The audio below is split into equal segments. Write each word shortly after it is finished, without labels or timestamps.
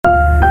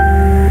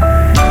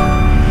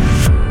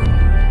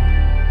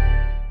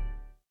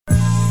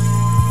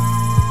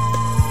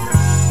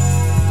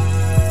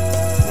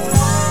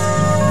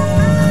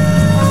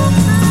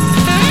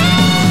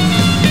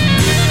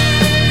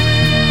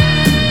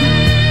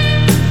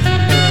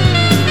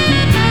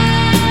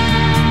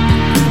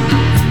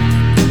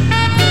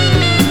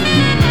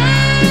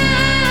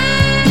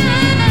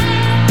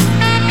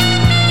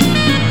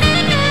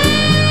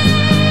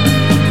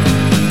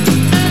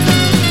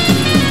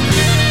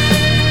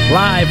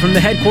Live from the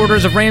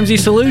headquarters of Ramsey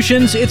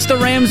Solutions, it's The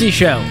Ramsey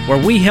Show,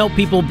 where we help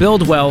people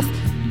build wealth,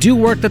 do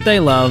work that they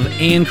love,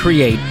 and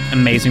create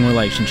amazing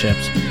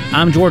relationships.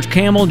 I'm George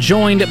Kamel,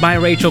 joined by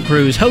Rachel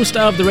Cruz, host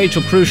of The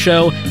Rachel Cruz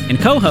Show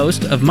and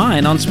co-host of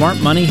mine on Smart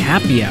Money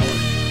Happy Hour.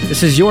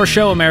 This is your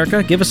show,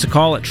 America. Give us a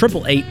call at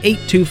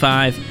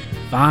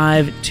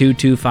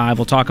 888-825-5225.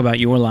 We'll talk about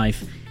your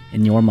life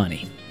and your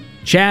money.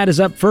 Chad is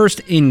up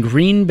first in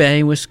Green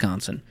Bay,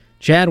 Wisconsin.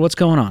 Chad, what's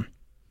going on?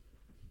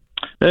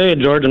 Hey,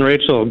 George and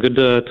Rachel. Good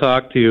to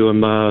talk to you.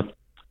 I'm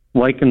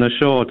liking the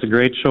show. It's a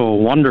great show, a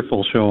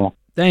wonderful show.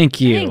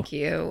 Thank you. Thank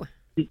you.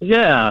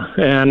 Yeah,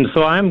 and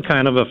so I'm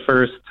kind of a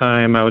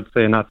first-time, I would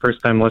say not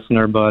first-time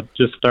listener, but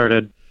just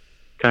started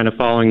kind of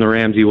following the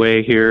Ramsey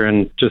way here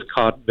and just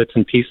caught bits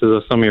and pieces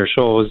of some of your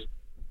shows.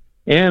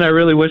 And I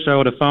really wish I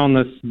would have found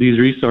these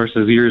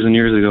resources years and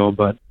years ago,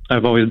 but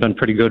I've always been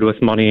pretty good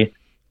with money.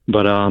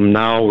 But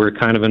now we're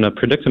kind of in a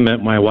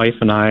predicament. My wife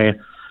and I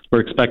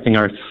were expecting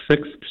our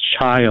sixth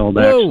child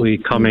actually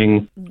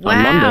coming on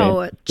Monday.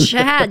 Wow,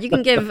 Chad, you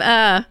can give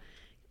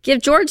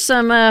George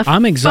some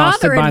I'm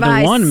exhausted father by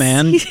advice. the one,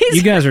 man.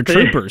 You guys are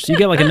troopers. You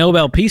get like a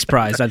Nobel Peace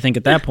Prize, I think,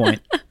 at that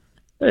point.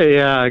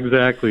 Yeah,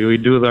 exactly. We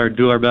do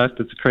our best.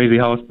 It's a crazy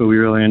house, but we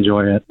really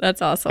enjoy it.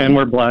 That's awesome. And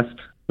we're blessed.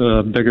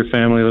 The bigger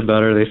family, the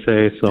better, they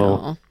say.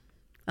 So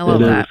I love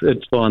that.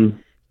 It's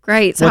fun.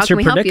 Great. So What's how your can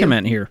we help you?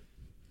 predicament here?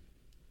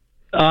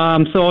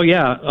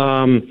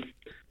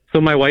 So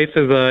my wife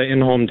is an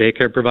in-home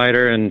daycare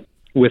provider, and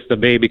with the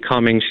baby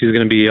coming, she's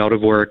going to be out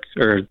of work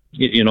or,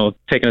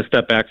 taking a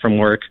step back from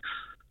work,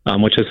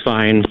 which is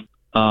fine.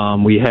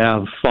 We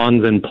have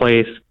funds in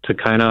place to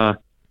kind of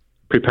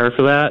prepare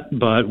for that,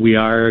 but we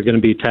are going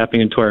to be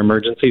tapping into our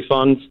emergency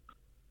funds.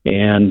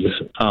 And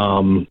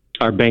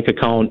our bank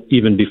account,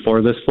 even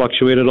before this,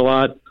 fluctuated a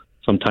lot,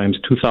 sometimes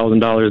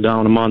 $2,000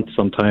 down a month,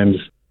 sometimes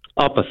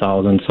up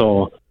 $1,000.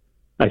 So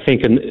I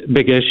think a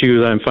big issue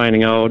that I'm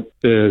finding out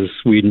is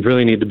we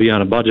really need to be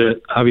on a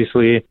budget,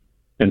 obviously,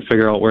 and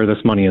figure out where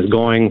this money is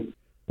going.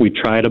 We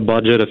try to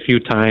budget a few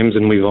times,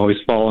 and we've always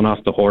fallen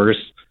off the horse.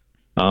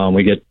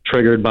 We get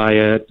triggered by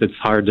it. It's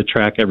hard to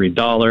track every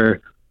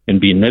dollar and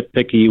be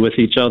nitpicky with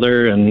each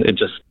other, and it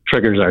just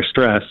triggers our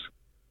stress.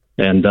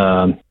 And,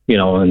 and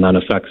then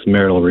affects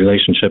marital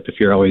relationship if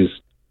you're always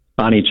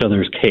on each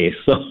other's case.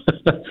 So,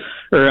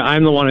 or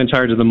I'm the one in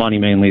charge of the money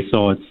mainly,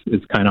 so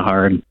it's kind of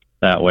hard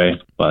that way,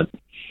 but...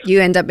 You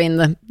end up being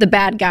the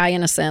bad guy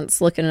in a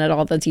sense, looking at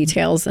all the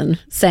details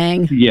and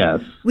saying,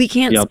 yes, we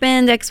can't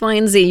spend X, Y,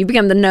 and Z. You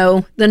become the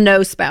no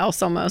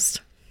spouse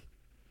almost.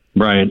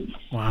 Right.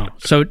 Wow.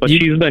 But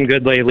she's been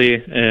good lately,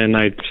 and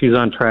she's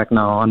on track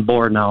now, on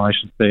board now, I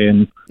should say.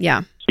 And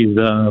yeah, she's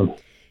a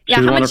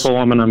wonderful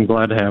woman. I'm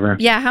glad to have her.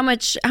 Yeah. How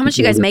much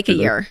you guys make a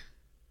year?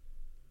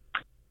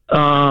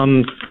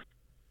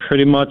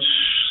 Pretty much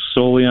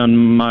solely on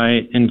my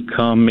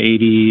income,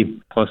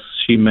 80 plus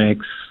she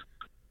makes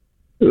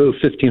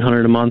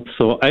 $1,500 a month.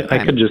 So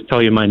I could just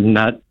tell you my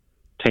net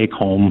take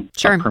home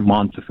per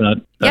month. If that's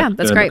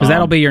that's great. Because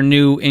that'll be your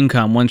new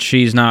income once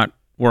she's not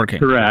working.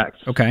 Correct.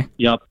 Okay.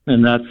 Yep.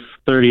 And that's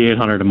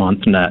 $3,800 a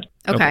month net.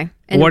 Okay.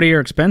 And what are your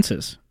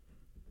expenses?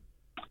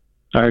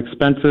 Our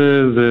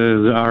expenses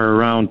are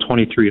around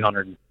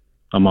 $2,300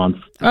 a month.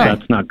 Oh.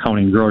 That's not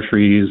counting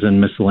groceries and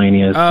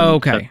miscellaneous. Oh,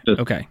 okay. That's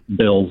just okay.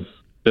 Bills,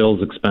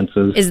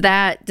 expenses. Does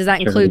that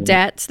include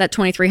debt? That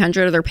 $2,300,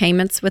 are there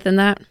payments within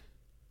that?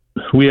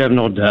 We have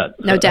no debt.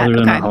 No debt. Other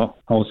than Okay. a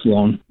house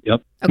loan.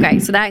 Yep. Okay,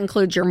 so that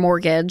includes your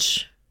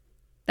mortgage,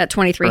 that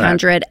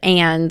 $2,300,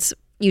 and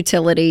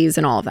utilities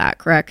and all of that,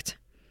 correct?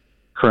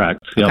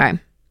 Correct. Yep. Okay.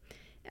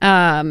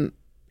 And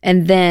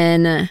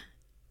then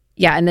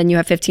you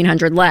have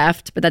 $1,500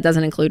 left, but that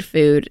doesn't include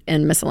food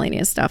and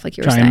miscellaneous stuff, like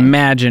you were saying. I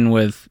imagine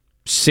with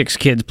 6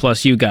 kids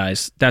plus you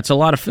guys, that's a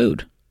lot of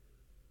food.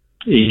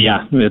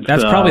 Yeah.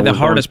 That's probably the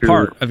hardest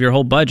part of your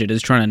whole budget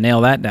is trying to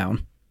nail that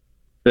down.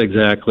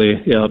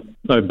 Exactly. Yep.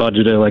 I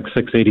budgeted like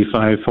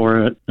 $685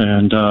 for it,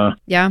 and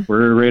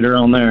we're right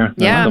around there.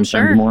 Yeah, I'm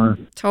sure. More.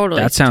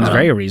 Totally. That sounds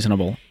very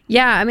reasonable.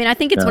 Yeah, I mean, I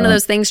think it's one of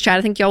those things, Chad.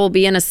 I think y'all will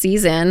be in a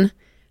season,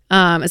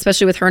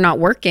 especially with her not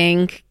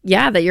working.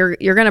 Yeah, that you're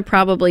going to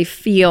probably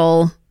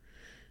feel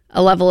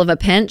a level of a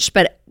pinch.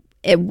 But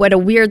what a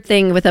weird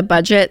thing with a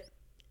budget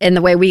and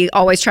the way we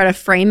always try to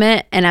frame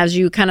it, and as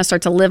you kind of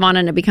start to live on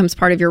it and it becomes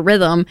part of your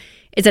rhythm,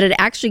 is that it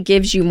actually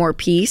gives you more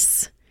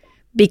peace.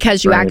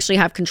 Because you actually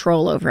have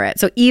control over it.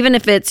 So even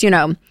if it's,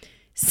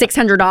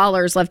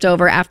 $600 left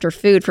over after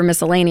food for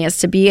miscellaneous,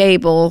 to be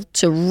able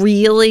to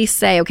really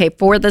say, okay,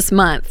 for this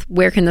month,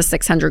 where can the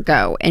 $600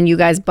 go? And you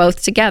guys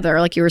both together,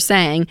 like you were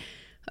saying,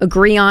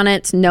 agree on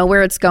it, know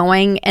where it's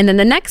going. And then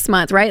the next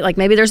month, right? Like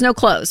maybe there's no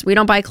clothes. We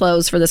don't buy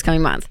clothes for this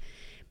coming month.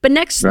 But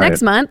next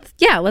month,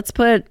 let's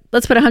put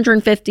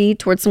 $150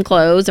 towards some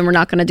clothes, and we're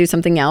not going to do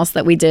something else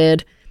that we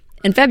did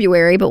in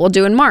February, but we'll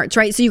do in March,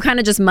 right? So you kind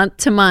of just month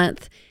to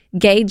month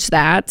gauge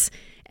that.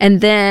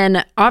 And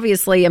then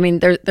obviously, I mean,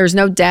 there's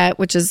no debt,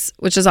 which is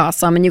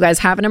awesome. And you guys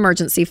have an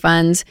emergency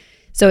fund.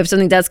 So if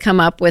something does come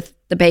up with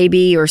the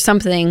baby or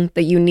something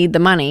that you need the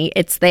money,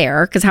 it's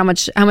there. Because how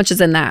much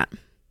is in that?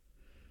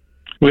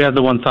 We had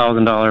the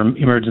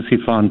 $1,000 emergency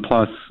fund,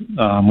 plus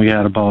we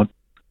had about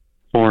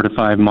 4 to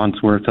 5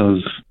 months worth of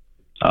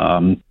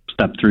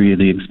step 3 of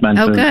the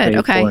expenses. Oh, good.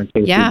 Okay.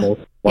 Yeah.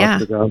 Yeah.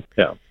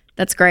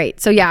 That's great.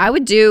 So yeah, I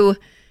would do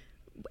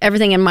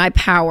everything in my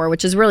power,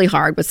 which is really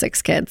hard with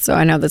 6 kids. So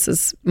I know this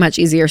is much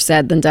easier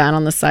said than done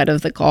on the side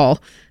of the call.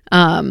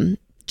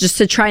 Just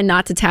to try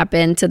not to tap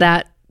into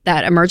that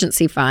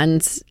emergency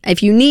fund.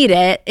 If you need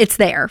it, it's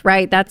there,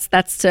 right?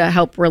 That's to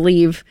help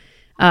relieve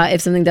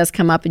if something does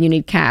come up and you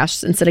need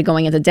cash. Instead of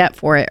going into debt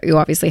for it, you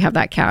obviously have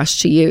that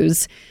cash to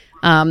use.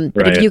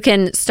 But if you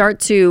can start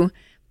to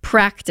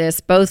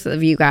practice, both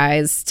of you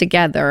guys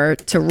together,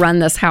 to run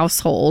this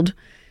household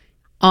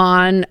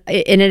and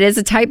it is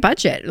a tight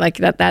budget, like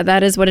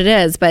that is what it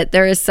is. But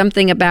there is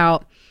something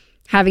about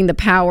having the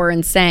power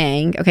and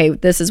saying, okay,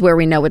 this is where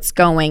we know it's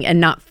going, and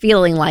not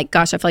feeling like,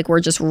 gosh, I feel like we're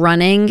just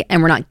running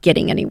and we're not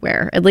getting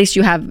anywhere. At least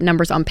you have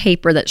numbers on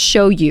paper that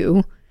show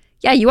you,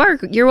 yeah, you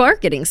are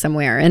getting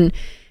somewhere. And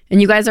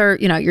you guys are,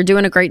 you're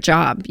doing a great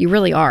job. You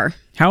really are.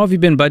 How have you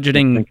been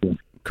budgeting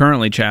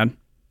currently, Chad?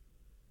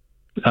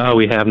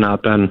 We have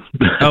not been.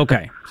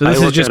 Okay. So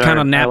this is just kind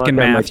of napkin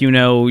math. You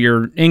know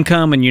your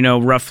income and you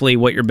know roughly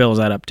what your bills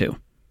add up to.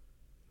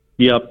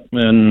 Yep.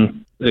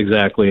 And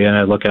exactly. And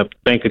I look at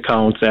bank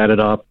accounts, add it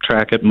up,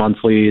 track it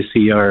monthly,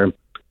 see where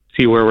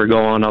we're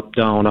going, up,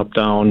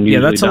 down. Yeah,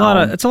 that's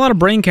a lot of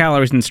brain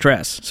calories and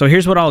stress. So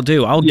here's what I'll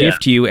do. I'll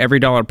gift you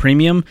EveryDollar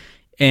Premium,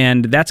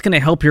 and that's going to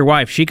help your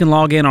wife. She can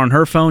log in on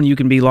her phone. You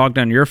can be logged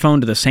on your phone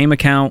to the same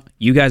account.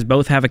 You guys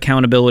both have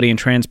accountability and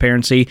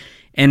transparency,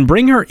 and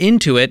bring her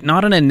into it,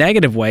 not in a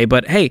negative way,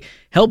 but hey,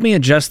 help me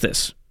adjust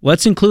this.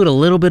 Let's include a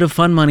little bit of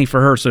fun money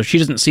for her so she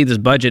doesn't see this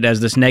budget as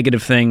this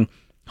negative thing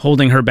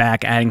holding her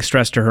back, adding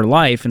stress to her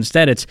life.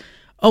 Instead, it's,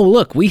 oh,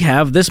 look, we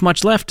have this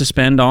much left to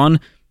spend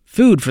on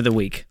food for the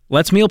week.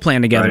 Let's meal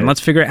plan together and let's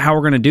figure out how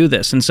we're going to do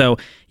this. And so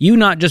you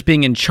not just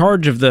being in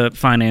charge of the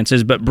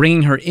finances, but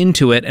bringing her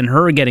into it and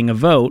her getting a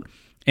vote,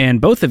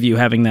 and both of you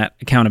having that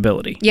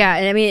accountability. Yeah.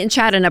 And I mean,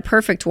 Chad, in a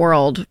perfect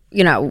world,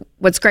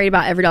 what's great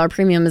about EveryDollar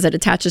Premium is it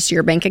attaches to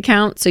your bank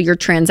account. So your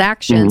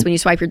transactions, when you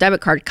swipe your debit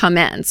card, come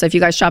in. So if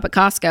you guys shop at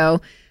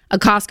Costco, a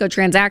Costco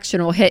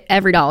transaction will hit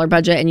EveryDollar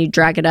budget and you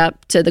drag it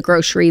up to the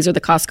groceries or the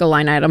Costco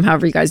line item,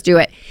 however you guys do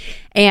it.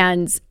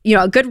 And,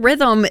 a good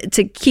rhythm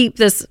to keep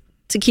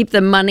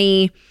the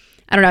money.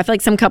 I don't know. I feel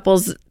like some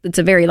couples, it's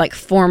a very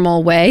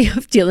formal way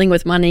of dealing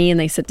with money, and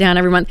they sit down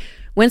every month.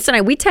 Winston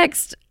and I, we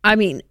text,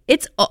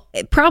 it's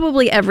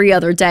probably every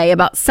other day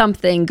about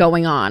something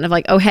going on of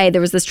oh, hey,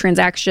 there was this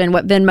transaction.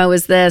 What Venmo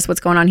is this?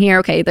 What's going on here?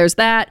 Okay, there's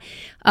that.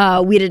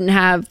 We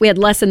had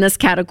less in this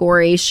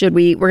category.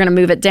 We're going to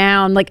move it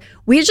down.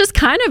 We just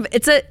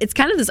it's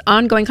kind of this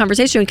ongoing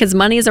conversation because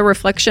money is a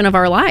reflection of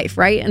our life,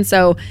 right? And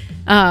so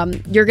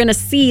you're going to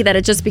see that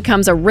it just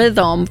becomes a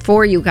rhythm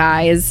for you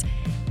guys.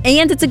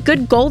 And it's a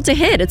good goal to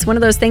hit. It's one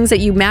of those things that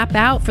you map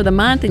out for the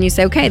month and you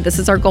say, okay, this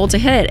is our goal to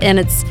hit. And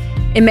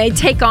it may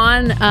take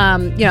on,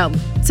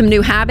 some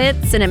new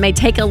habits, and it may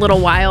take a little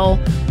while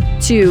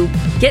to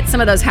get some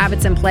of those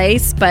habits in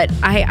place. But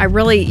I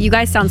really, you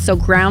guys sound so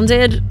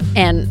grounded,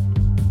 and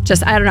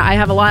just, I don't know, I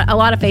have a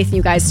lot of faith in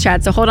you guys,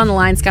 Chad. So hold on the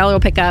line. Skylar will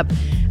pick up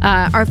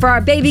for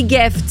our baby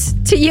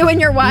gift to you and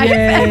your wife,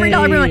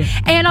 EveryDollar.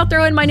 And I'll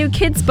throw in my new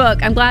kids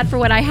book. I'm glad for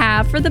what I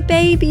have for the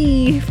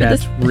baby.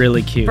 That's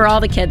really cute. For all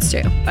the kids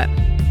too. But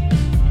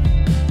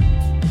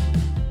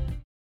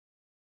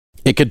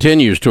it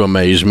continues to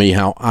amaze me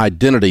how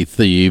identity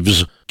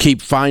thieves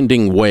keep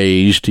finding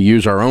ways to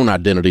use our own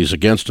identities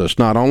against us.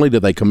 Not only do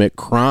they commit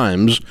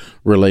crimes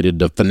related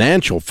to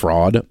financial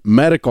fraud,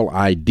 medical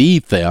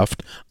ID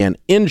theft, and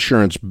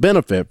insurance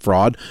benefit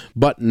fraud,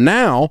 but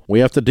now we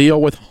have to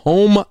deal with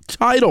home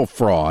title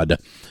fraud.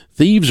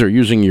 Thieves are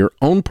using your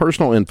own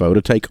personal info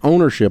to take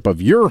ownership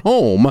of your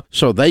home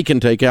so they can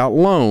take out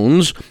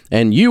loans,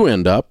 and you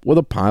end up with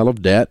a pile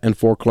of debt and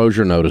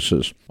foreclosure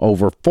notices.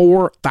 Over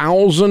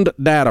 4,000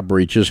 data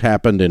breaches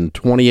happened in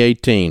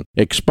 2018,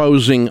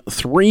 exposing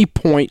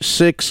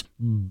 3.6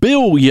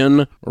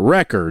 billion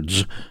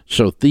records.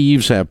 So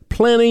thieves have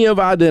plenty of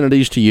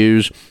identities to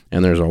use,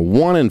 and there's a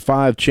 1 in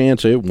 5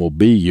 chance it will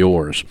be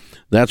yours.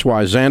 That's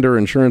why Zander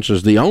Insurance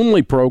is the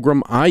only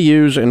program I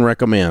use and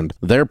recommend.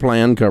 Their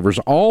plan covers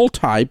all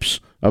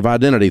types of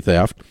identity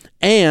theft,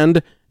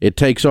 and it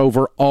takes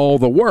over all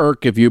the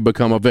work if you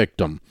become a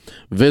victim.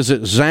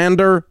 Visit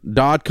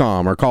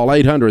Zander.com or call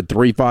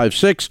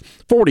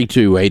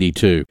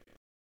 800-356-4282.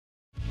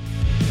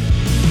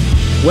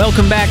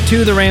 Welcome back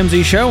to The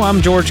Ramsey Show.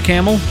 I'm George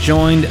Kamel,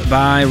 joined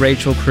by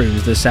Rachel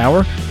Cruz this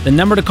hour. The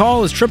number to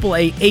call is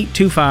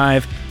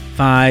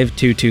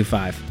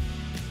 888-825-5225.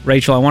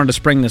 Rachel, I wanted to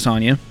spring this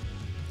on you.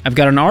 I've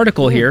got an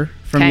article here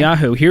from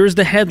Yahoo. Here's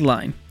the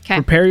headline.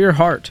 Prepare your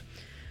heart.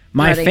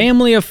 My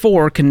family of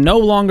 4 can no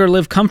longer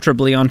live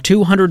comfortably on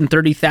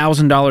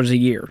 $230,000 a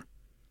year.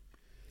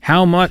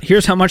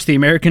 Here's how much the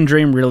American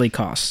dream really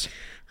costs.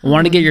 I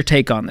wanted to get your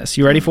take on this.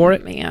 You ready for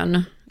it?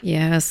 Man,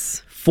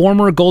 yes.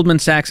 Former Goldman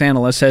Sachs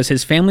analyst says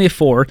his family of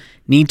 4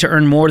 need to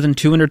earn more than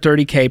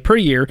 $230K per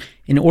year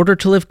in order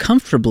to live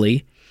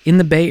comfortably in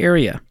the Bay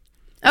Area.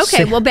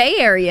 Okay, well, Bay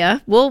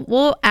Area,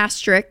 we'll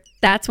asterisk.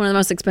 That's one of the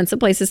most expensive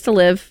places to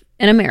live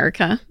in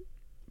America.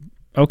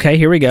 Okay,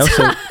 here we go.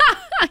 So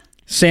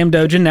Sam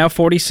Dojan, now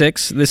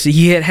 46.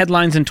 He hit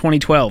headlines in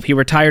 2012. He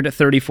retired at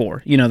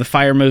 34. You know, the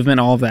fire movement,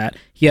 all of that.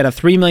 He had a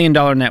 $3 million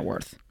net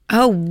worth.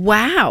 Oh,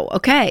 wow.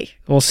 Okay.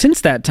 Well,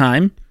 since that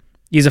time,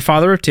 he's a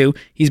father of 2.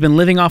 He's been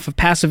living off of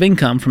passive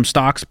income from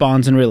stocks,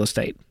 bonds, and real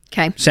estate.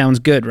 Okay. Sounds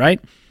good,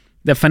 right?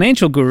 The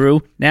financial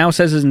guru now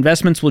says his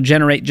investments will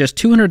generate just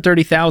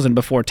 $230,000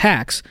 before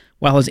tax,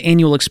 while his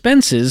annual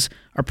expenses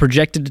are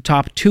projected to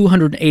top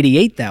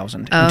 $288,000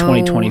 in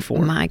 2024.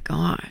 Oh, my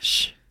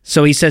gosh.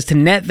 So he says to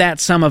net that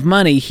sum of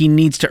money, he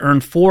needs to earn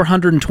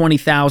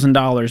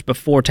 $420,000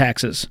 before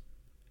taxes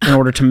in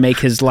order to make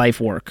his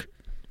life work.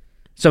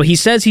 So he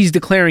says he's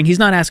declaring he's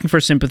not asking for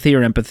sympathy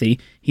or empathy.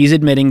 He's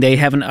admitting they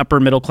have an upper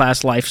middle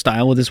class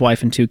lifestyle with his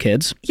wife and 2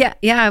 kids. Yeah,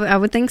 I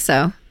would think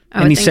so.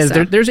 And he says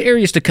there's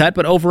areas to cut,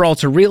 but overall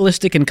it's a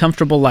realistic and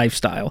comfortable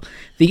lifestyle.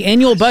 The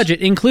annual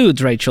budget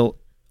includes, Rachel,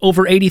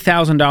 over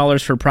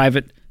 $80,000 for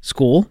private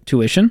school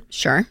tuition.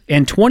 Sure.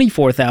 And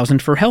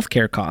 $24,000 for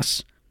healthcare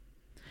costs.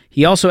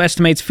 He also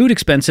estimates food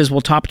expenses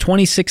will top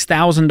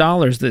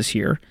 $26,000 this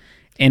year,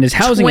 and his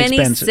housing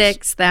expenses.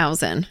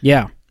 $26,000.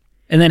 Yeah.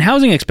 And then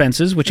housing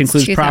expenses, which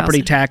includes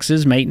property $2,000.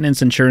 taxes,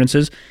 maintenance,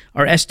 insurances,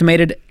 are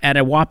estimated at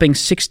a whopping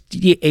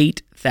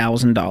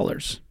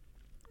 $68,000.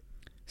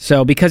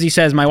 So because he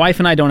says, my wife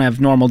and I don't have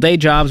normal day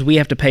jobs, we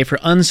have to pay for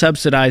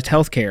unsubsidized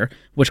health care,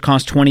 which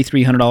costs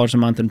 $2,300 a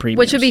month in premiums.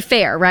 Which would be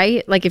fair,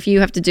 right? Like if you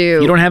have to do...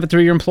 You don't have it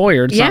through your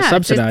employer. It's not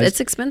subsidized.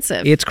 It's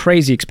expensive. It's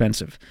crazy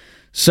expensive.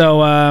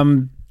 So,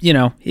 you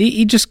know,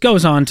 he just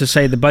goes on to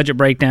say the budget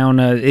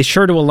breakdown is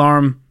sure to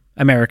alarm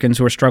Americans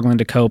who are struggling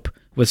to cope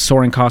with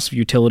soaring costs of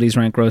utilities,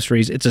 rent,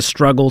 groceries. It's a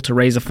struggle to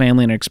raise a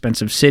family in an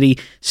expensive city,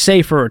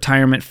 save for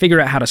retirement,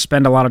 figure out how to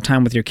spend a lot of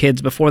time with your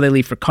kids before they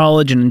leave for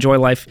college, and enjoy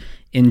life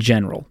in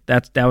general.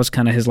 That was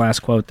kind of his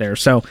last quote there.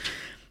 So,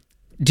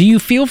 do you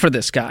feel for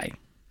this guy?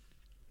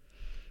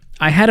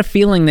 I had a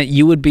feeling that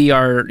you would be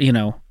our, you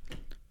know,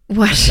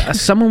 what?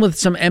 Someone with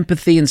some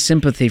empathy and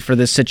sympathy for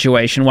this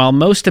situation, while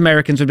most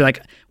Americans would be like,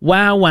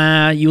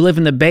 wow, you live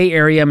in the Bay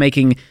Area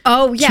making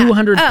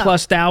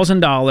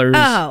 $200,000+.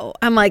 Oh,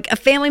 I'm like, a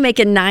family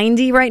making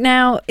 90 right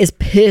now is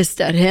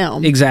pissed at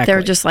him. Exactly.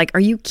 They're just like, are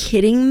you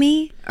kidding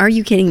me? Are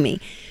you kidding me?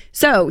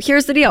 So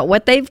here's the deal.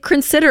 What they've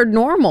considered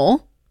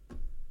normal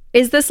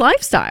is this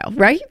lifestyle,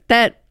 right?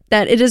 That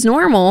it is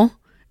normal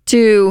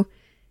to...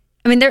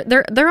 I mean,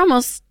 they're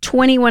almost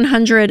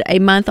 $2,100 a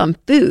month on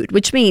food,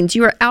 which means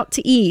you are out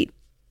to eat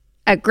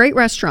at great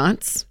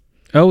restaurants.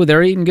 Oh,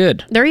 they're eating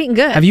good. They're eating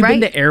good. Have you right?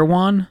 been to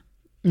Erewhon?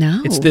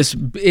 No.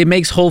 It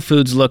makes Whole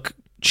Foods look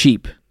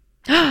cheap.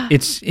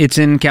 It's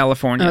in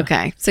California.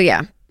 Okay, so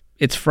yeah,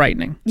 it's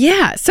frightening.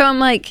 Yeah, so I'm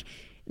like,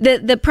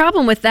 the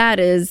problem with that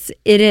is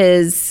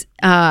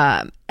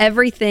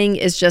everything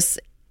is just,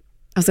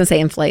 I was gonna say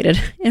inflated,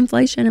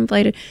 inflation,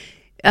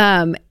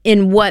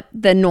 in what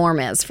the norm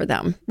is for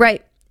them,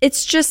 right?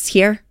 It's just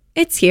here.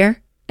 It's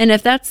here. And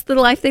if that's the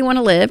life they want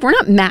to live, we're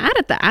not mad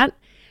at that.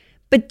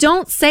 But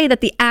don't say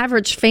that the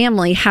average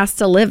family has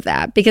to live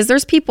that, because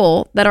there's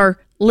people that are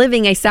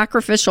living a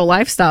sacrificial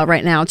lifestyle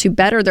right now to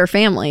better their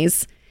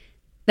families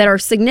that are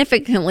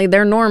significantly,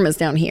 their norm is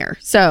down here.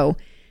 So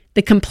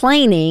the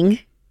complaining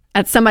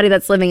at somebody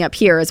that's living up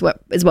here is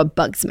what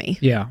bugs me.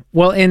 Yeah.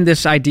 Well, in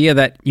this idea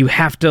that you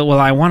have to,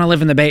 I want to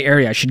live in the Bay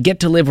Area. I should get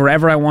to live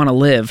wherever I want to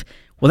live.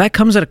 Well, that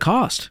comes at a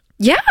cost.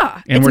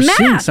 Yeah, and we're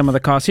seeing some of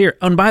the costs here.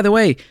 And by the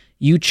way,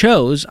 you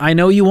chose, I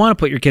know you want to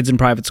put your kids in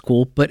private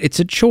school, but it's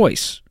a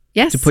choice.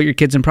 Yes. To put your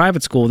kids in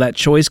private school. That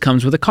choice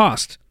comes with a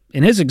cost.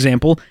 In his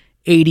example,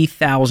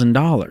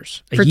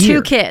 $80,000 for year.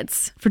 2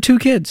 kids. For 2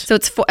 kids. So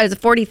it's a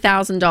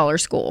 $40,000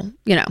 school,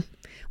 you know,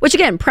 which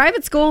again,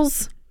 private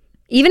schools,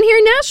 even here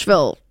in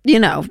Nashville, you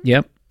know,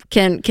 yep,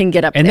 can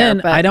get up and there. And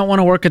then I don't want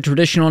to work a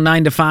traditional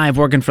 9 to 5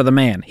 working for the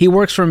man. He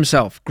works for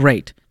himself.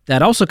 Great.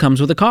 That also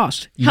comes with a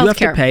cost. You have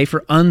to pay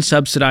for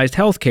unsubsidized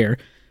health care,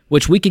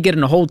 which we could get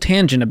in a whole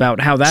tangent about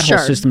how that whole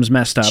system's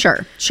messed up.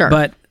 Sure.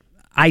 But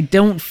I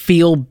don't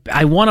feel,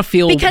 I want to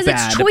feel because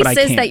bad, it's but I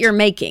choices can't. that you're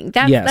making.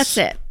 That's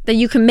it. That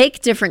you can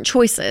make different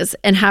choices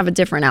and have a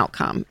different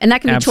outcome. And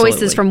that can be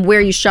choices from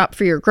where you shop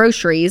for your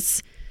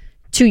groceries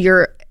to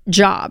your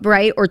job,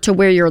 right? Or to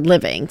where you're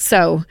living.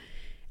 So,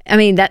 I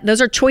mean,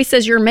 those are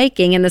choices you're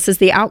making, and this is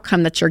the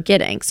outcome that you're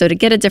getting. So to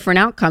get a different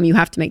outcome, you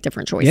have to make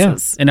different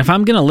choices. Yeah. And if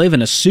I'm going to live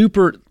in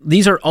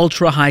these are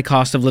ultra high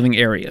cost of living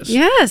areas.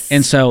 Yes.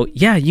 And so,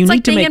 yeah, you it's need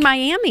like to being make in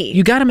Miami.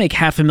 You got to make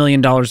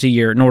 $500,000 a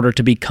year in order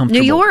to be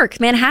comfortable. New York,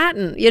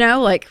 Manhattan, you know,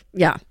 like,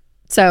 yeah.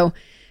 So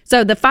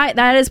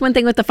that is one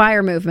thing with the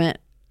fire movement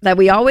that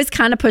we always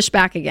kind of push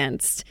back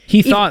against.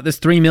 He thought this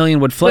 $3 million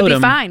would float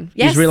him. Fine.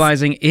 Yes. He's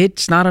realizing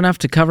it's not enough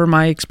to cover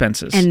my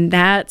expenses. And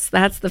that's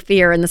the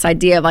fear, and this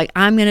idea of like,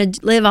 I'm going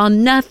to live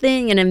on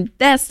nothing and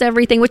invest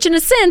everything, which in a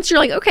sense,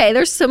 you're like, okay,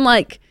 there's some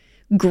like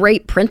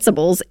great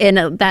principles in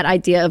that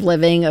idea of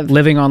living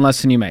on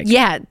less than you make.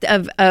 Yeah.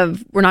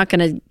 Of we're not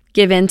going to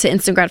give in to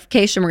instant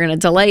gratification. We're going to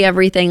delay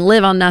everything,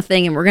 live on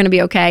nothing, and we're going to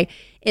be okay.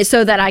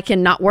 so that I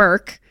can not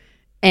work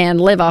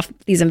and live off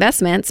these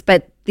investments.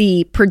 But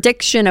the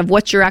prediction of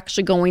what you're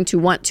actually going to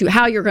want to,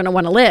 how you're going to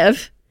want to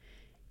live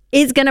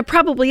is going to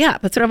probably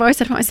up. That's what I've always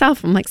said to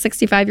myself. I'm like,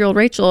 65-year-old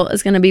Rachel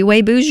is going to be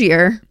way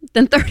bougier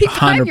than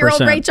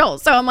 35-year-old 100%. Rachel.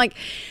 So I'm like,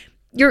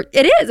 you're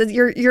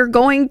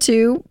going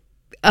to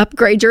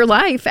upgrade your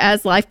life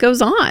as life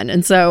goes on.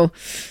 And so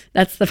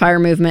that's the FIRE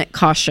movement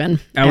caution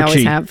I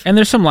always have. And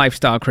there's some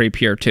lifestyle creep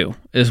here too,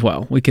 as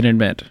well, we can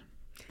admit.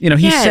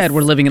 He said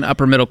we're living an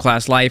upper middle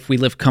class life. We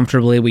live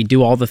comfortably. We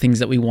do all the things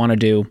that we want to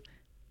do.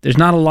 There's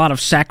not a lot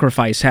of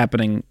sacrifice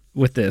happening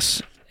with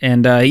this.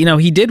 And,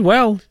 he did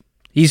well.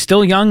 He's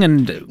still young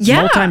and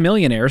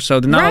multimillionaire,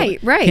 so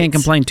can't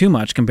complain too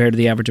much compared to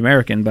the average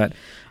American. But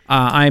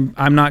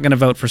I'm not going to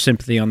vote for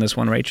sympathy on this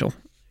one, Rachel.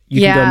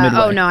 You can go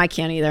midway. Oh, no, I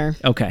can't either.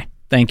 Okay.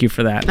 Thank you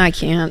for that. I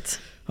can't.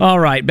 All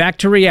right, back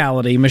to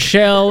reality.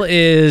 Michelle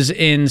is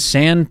in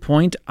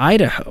Sandpoint,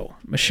 Idaho.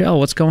 Michelle,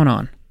 what's going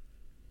on?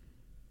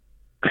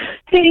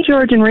 Hey,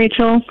 George and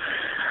Rachel.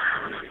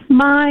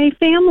 My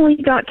family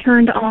got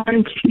turned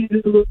on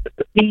to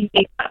the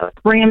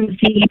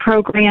Ramsey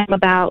program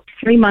about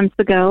 3 months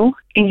ago,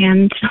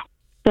 and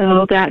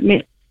so that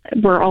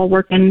we're all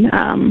working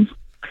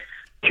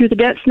through the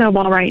debt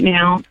snowball right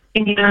now,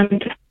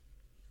 and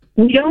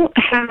we don't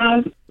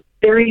have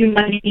very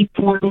many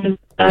forms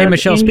of Hey,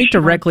 Michelle, speak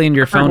insurance directly into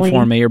your phone currently.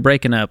 for me. You're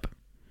breaking up.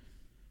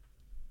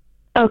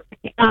 Okay.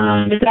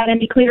 Is that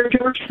any clearer,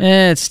 George?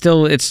 It's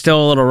still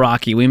a little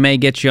rocky. We may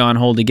get you on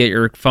hold to get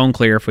your phone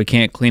clear if we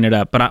can't clean it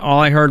up. But all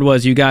I heard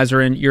was you guys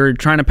you're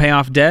trying to pay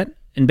off debt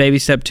in baby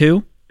step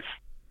 2?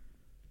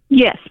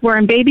 Yes, we're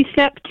in baby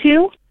step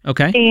 2.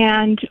 Okay.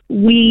 And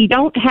we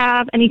don't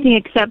have anything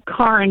except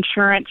car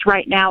insurance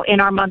right now in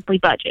our monthly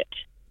budget.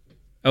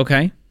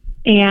 Okay.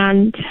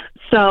 And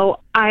so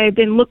I've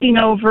been looking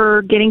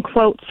over getting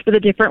quotes for the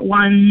different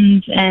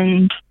ones,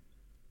 and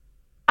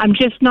I'm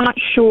just not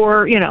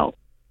sure,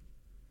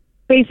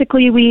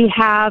 Basically, we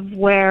have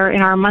where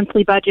in our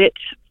monthly budget,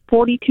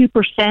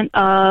 42%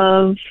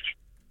 of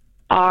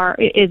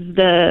is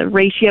the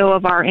ratio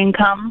of our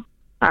income,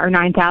 our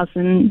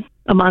 $9,000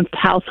 a month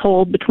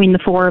household between the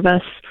four of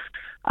us.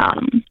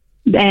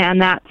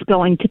 And that's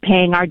going to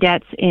paying our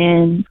debts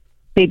in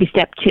baby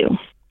step 2.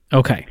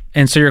 Okay.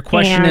 And so your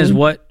question is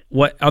what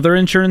other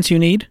insurance you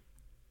need?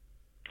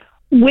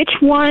 Which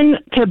one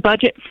to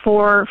budget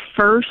for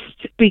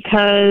first?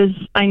 Because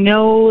I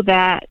know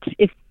that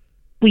if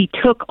we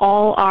took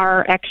all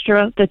our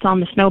extra that's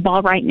on the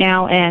snowball right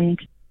now and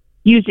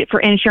used it for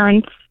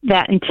insurance,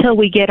 that until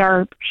we get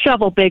our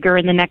shovel bigger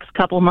in the next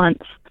couple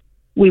months,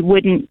 we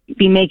wouldn't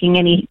be making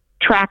any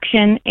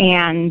traction.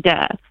 And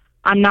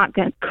I'm not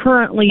going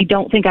currently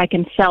don't think I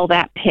can sell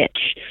that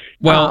pitch.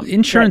 Well,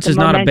 insurance is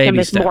not a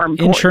baby step.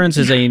 Insurance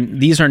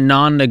these are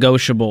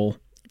non-negotiable.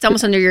 It's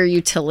almost under your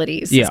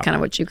utilities. Yeah. Is kind of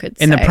what you could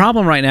say. And the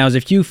problem right now is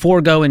if you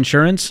forego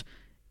insurance,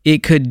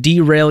 it could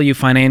derail you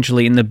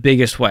financially in the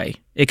biggest way.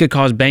 It could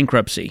cause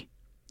bankruptcy.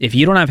 If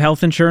you don't have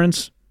health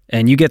insurance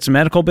and you get some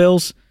medical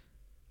bills,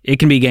 it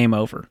can be game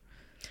over.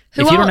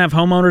 If you don't have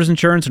homeowners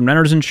insurance and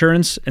renters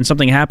insurance and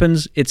something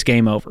happens, it's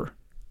game over.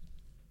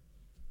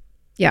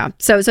 Yeah.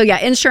 So yeah,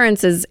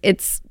 insurance is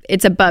it's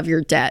above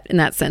your debt in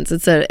that sense.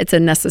 It's a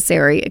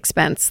necessary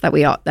expense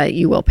that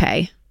you will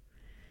pay.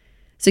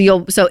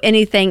 So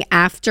anything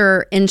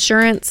after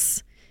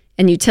insurance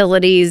and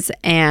utilities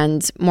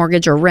and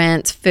mortgage or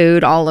rent,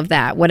 food, all of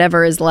that,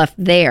 whatever is left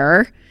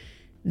there,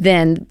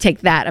 then take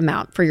that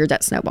amount for your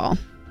debt snowball.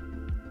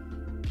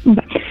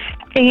 Okay.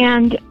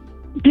 And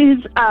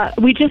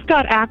we just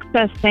got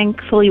access,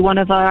 thankfully, one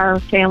of our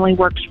family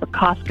works for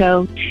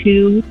Costco,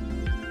 to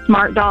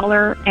Smart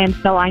Dollar, and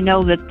so I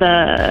know that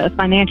the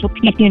Financial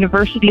Peace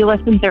University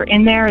lessons are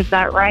in there. Is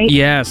that right?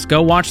 Yes,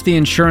 go watch the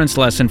insurance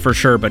lesson for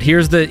sure. But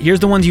here's the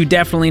ones you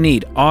definitely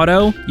need.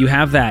 Auto, you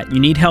have that. You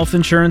need health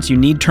insurance, you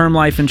need term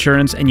life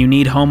insurance, and you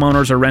need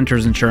homeowners or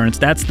renters insurance.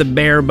 That's the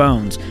bare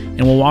bones.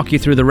 And we'll walk you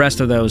through the rest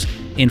of those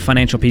in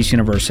Financial Peace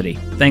University.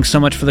 Thanks so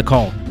much for the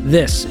call.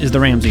 This is The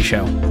Ramsey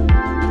Show.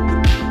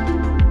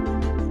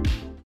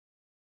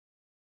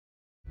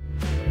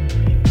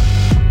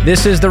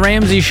 This is The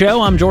Ramsey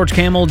Show. I'm George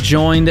Kamel,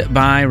 joined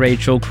by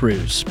Rachel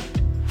Cruz.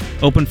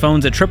 Open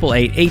phones at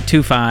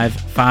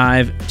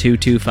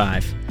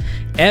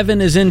 888-825-5225.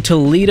 Evan is in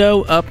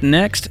Toledo up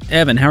next.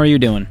 Evan, how are you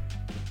doing?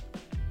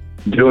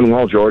 Doing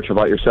well, George. How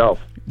about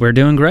yourself? We're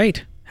doing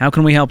great. How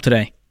can we help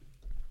today?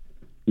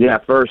 Yeah,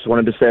 first,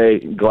 wanted to say,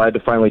 glad to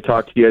finally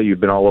talk to you. You've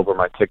been all over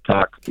my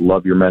TikTok.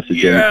 Love your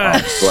messaging.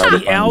 Yes!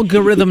 The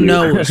algorithm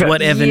knows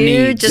what Evan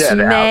needs. Just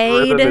the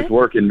algorithm is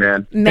working,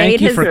 man.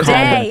 Made his for calling.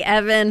 day,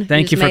 Evan.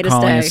 Thank you for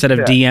calling instead of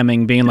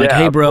DMing, being like,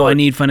 hey, bro, I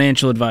need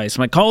financial advice.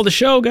 I'm like, call the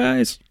show,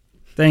 guys.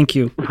 Thank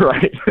you.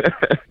 Right.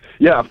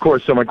 Yeah, of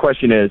course. So my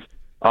question is,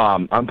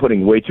 I'm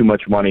putting way too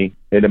much money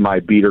into my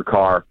beater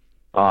car.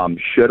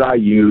 Should I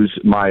use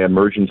my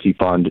emergency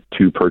fund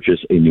to purchase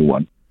a new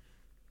one?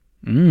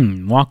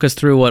 Walk us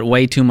through what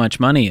way too much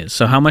money is.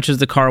 So how much is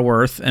the car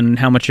worth and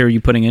how much are you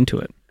putting into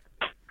it?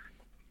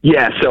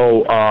 Yeah,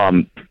 so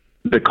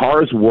the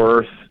car is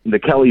worth The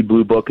Kelly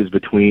Blue Book is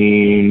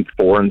between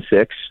 4 and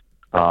 6.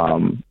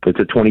 It's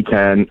a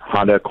 2010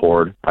 Honda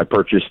Accord. I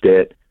purchased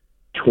it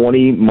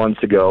 20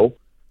 months ago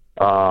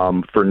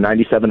for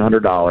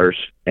 $9,700,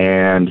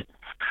 and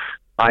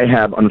I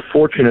have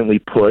unfortunately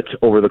put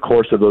over the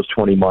course of those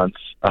 20 months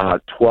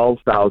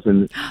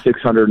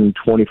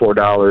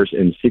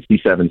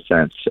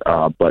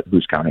 $12,624.67. But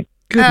who's counting?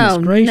 Goodness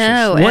gracious!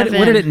 No, what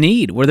Evan. did it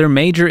need? Were there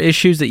major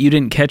issues that you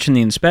didn't catch in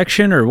the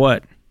inspection, or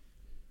what?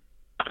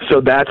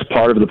 So that's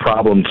part of the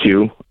problem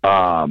too.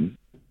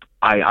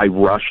 I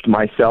rushed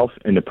myself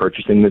into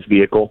purchasing this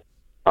vehicle.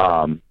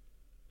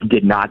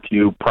 Did not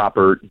do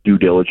proper due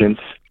diligence.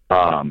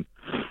 I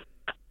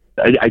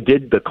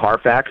did the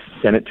Carfax,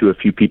 sent it to a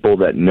few people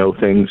that know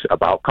things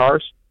about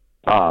cars,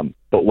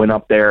 but went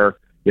up there,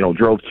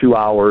 drove 2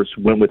 hours,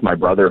 went with my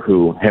brother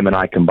who him and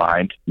I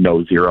combined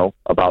know zero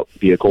about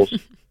vehicles.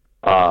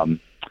 And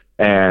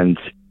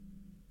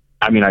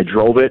I mean, I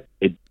drove it.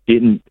 It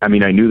didn't, I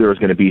knew there was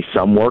going to be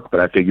some work, but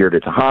I figured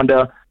it's a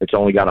Honda. It's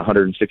only got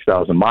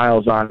 106,000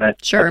 miles on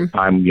it. Sure. At the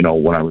time,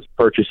 when I was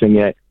purchasing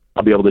it,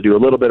 I'll be able to do a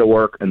little bit of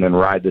work and then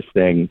ride this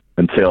thing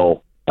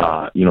until,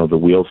 the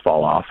wheels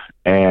fall off.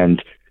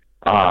 And,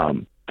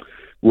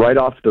 right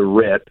off the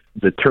rip,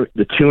 the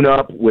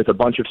tune-up with a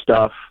bunch of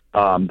stuff,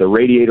 the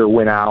radiator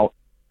went out.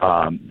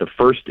 The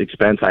first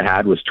expense I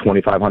had was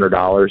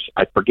 $2,500.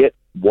 I forget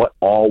what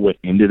all went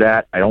into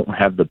that. I don't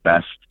have the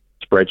best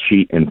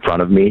spreadsheet in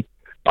front of me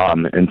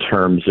in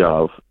terms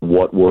of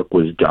what work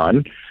was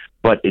done,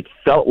 but it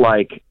felt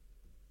like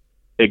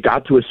it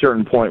got to a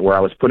certain point where I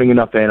was putting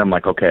enough in. I'm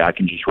like, okay, I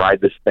can just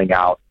ride this thing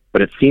out.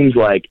 But it seems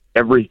like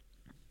every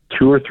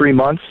 2 or 3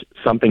 months,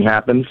 something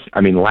happens.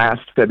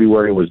 Last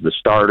February was the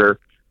starter.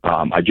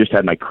 I just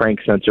had my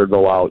crank sensor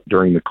go out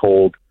during the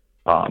cold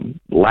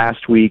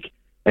last week.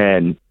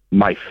 And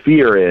my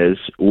fear is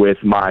with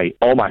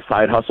all my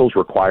side hustles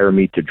require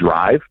me to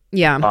drive.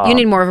 Yeah, you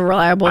need more of a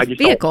reliable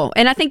vehicle.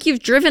 And I think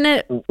you've driven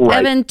it, right,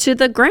 Evan, to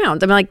the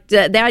ground.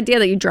 The idea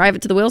that you drive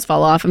it to the wheels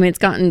fall off, it's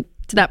gotten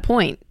to that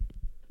point,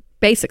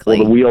 basically.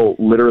 Well, the wheel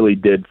literally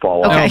did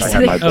fall off. I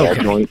had my ball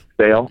joint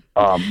fail.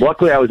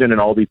 Luckily, I was in an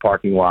Aldi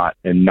parking lot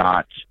and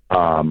not,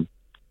 and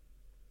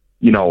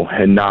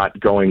not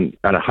going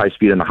at a high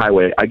speed on the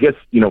highway. I guess,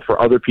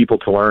 for other people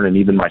to learn, and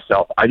even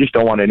myself, I just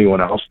don't want anyone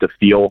else to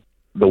feel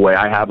the way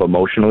I have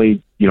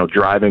emotionally.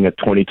 Driving a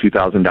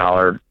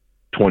 $22,000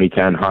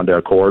 2010 Honda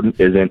Accord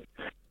isn't,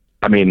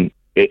 I own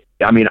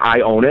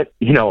it.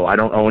 I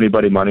don't owe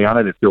anybody money on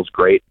it. It feels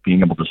great being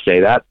able to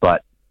say that.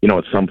 But,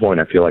 at some point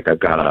I feel like I've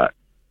got to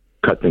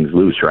cut things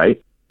loose, right?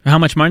 How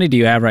much money do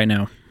you have right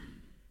now?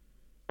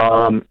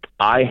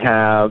 I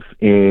have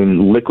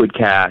in liquid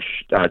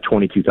cash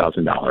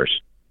 $22,000.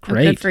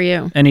 Great. Good for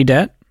you. Any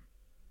debt?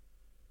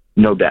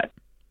 No debt.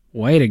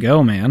 Way to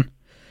go, man.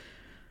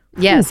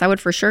 Yes, I would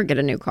for sure get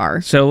a new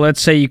car. So let's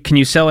say, can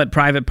you sell it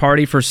private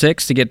party for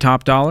 $6 to get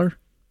top dollar?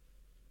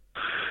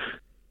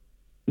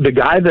 The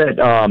guy that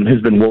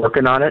has been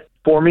working on it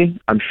for me,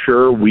 I'm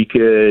sure we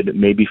could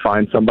maybe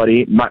find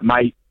somebody.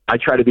 I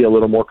try to be a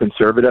little more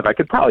conservative. I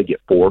could probably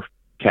get $4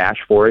 cash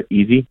for it,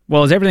 easy.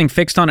 Well, is everything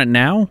fixed on it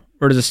now,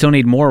 or does it still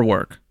need more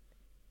work?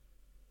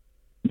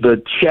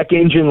 The check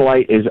engine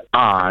light is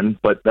on,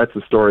 but that's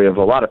the story of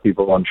a lot of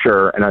people, I'm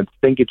sure. And I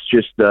think it's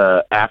just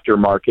the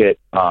aftermarket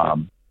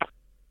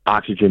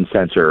oxygen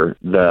sensor,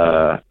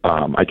 the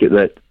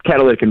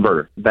catalytic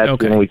converter. That's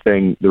the only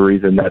thing, the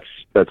reason that's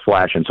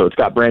flashing. So it's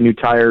got brand new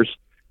tires,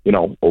 a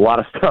lot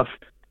of stuff.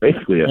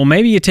 Basically, well,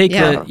 maybe you take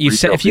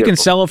if you can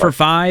sell it for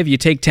 $5, you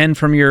take 10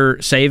 from your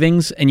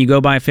savings and you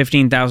go buy a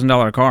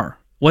 $15,000 car.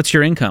 What's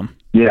your income?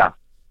 Yeah,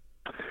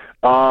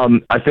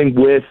 I think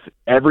with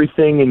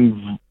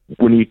everything,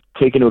 when you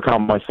take into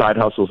account my side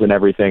hustles and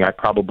everything, I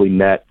probably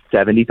net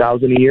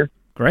 $70,000 a year.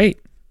 Great.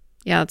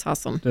 Yeah, that's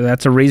awesome. So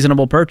that's a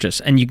reasonable purchase,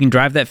 and you can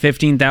drive that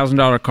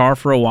 $15,000 car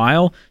for a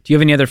while. Do you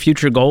have any other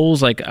future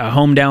goals, like a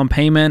home down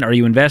payment? Are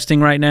you investing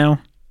right now?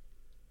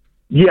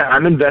 Yeah,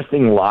 I'm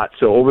investing a lot.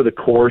 So over the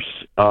course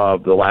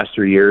of the last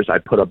 3 years, I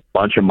put a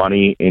bunch of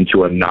money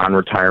into a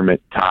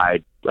non-retirement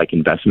tied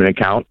investment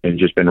account and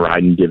just been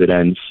riding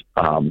dividends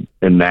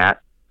in that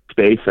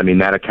space.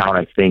 That account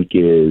I think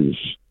is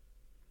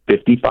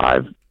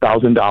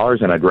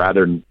 $55,000, and I'd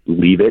rather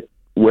leave it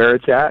where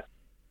it's at.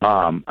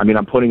 I'm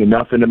putting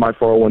enough into my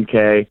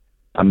 401k.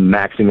 I'm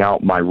maxing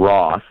out my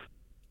Roth.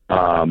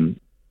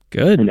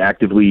 Good. And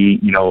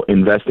actively,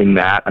 investing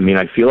that.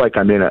 I feel like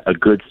I'm in a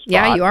good spot.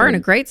 Yeah, you are in a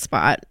great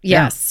spot.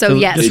 Yes. So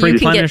yes, just you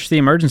replenish the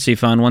emergency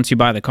fund once you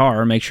buy the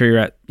car. Make sure you're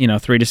at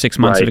 3 to 6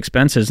 months of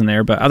expenses in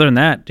there. But other than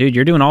that, dude,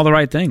 you're doing all the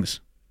right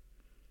things.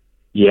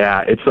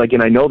 Yeah, it's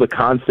and I know the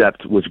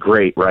concept was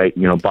great, right?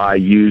 Buy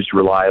used,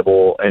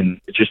 reliable, and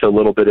just a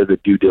little bit of the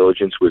due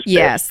diligence was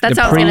yes, that's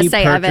what I was going to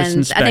say,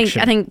 Evan.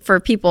 I think for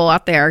people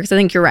out there, because I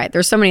think you're right.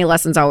 There's so many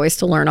lessons always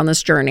to learn on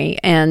this journey,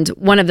 and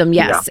one of them,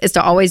 is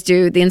to always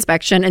do the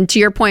inspection. And to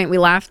your point, we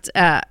laughed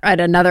at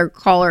another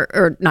caller,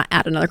 or not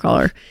at another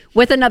caller,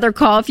 with another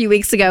call a few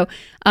weeks ago.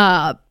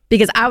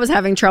 because I was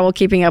having trouble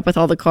keeping up with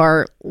all the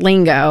car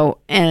lingo,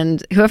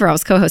 and whoever I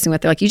was co-hosting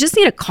with, they're like, you just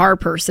need a car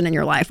person in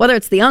your life, whether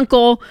it's the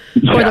uncle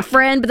or the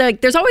friend, but they're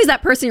like, there's always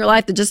that person in your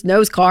life that just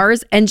knows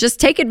cars, and just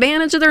take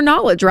advantage of their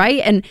knowledge, right?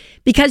 And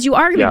because you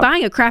are going to be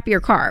buying a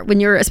crappier car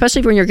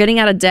especially when you're getting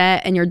out of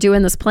debt and you're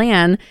doing this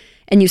plan,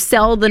 and you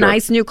sell the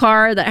nice new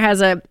car that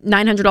has a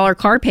 $900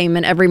 car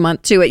payment every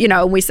month to it,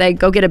 and we say,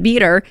 go get a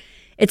beater.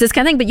 It's this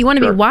kind of thing, but you want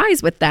to be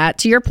wise with that,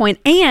 to your point.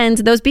 And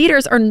those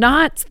beaters are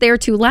not there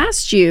to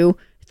last you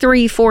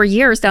 3-4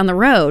 years down the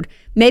road.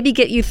 Maybe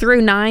get you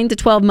through 9 to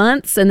 12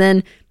 months, and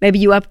then maybe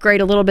you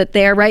upgrade a little bit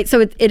there, right?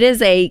 So it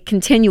is a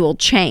continual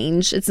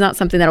change. It's not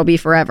something that'll be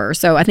forever.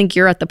 So I think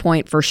you're at the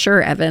point for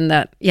sure, Evan,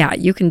 that,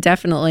 you can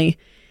definitely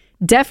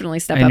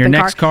step up in your in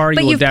next car.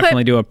 You will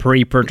definitely do a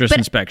pre-purchase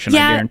inspection.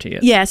 I guarantee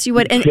it. Yes, you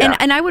would.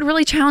 And I would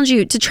really challenge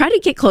you to try to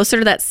get closer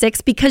to that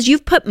 6, because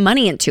you've put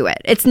money into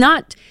it. It's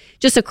not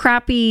just a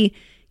crappy,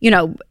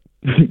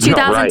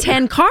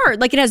 2010 car.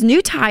 Like, it has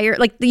new tire.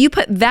 Like, you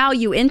put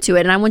value into it,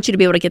 and I want you to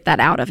be able to get that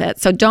out of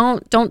it. So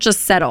don't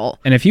just settle.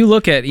 And if you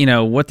look at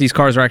what these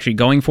cars are actually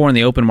going for in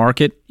the open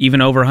market, even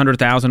over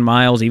 100,000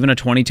 miles, even a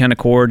 2010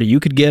 Accord, you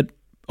could get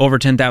over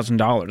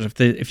 $10,000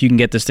 if you can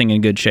get this thing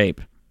in good shape.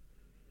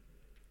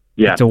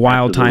 Yeah, it's a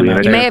wild time out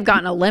You there. may have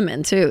gotten a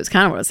lemon too. It's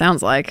kind of what it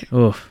sounds like.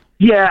 Oof.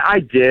 Yeah, I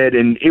did,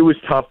 and it was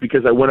tough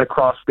because I went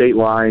across state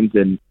lines,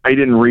 and I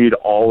didn't read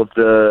all of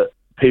the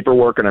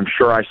paperwork, and I'm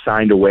sure I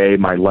signed away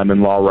my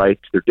lemon law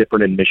rights. They're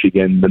different in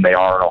Michigan than they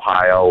are in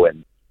Ohio,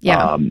 and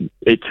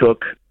it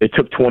took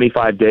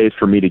 25 days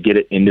for me to get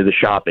it into the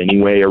shop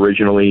anyway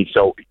originally,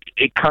 so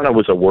it kind of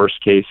was a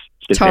worst case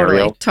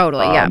scenario.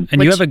 Totally, yeah.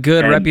 And you have a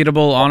good,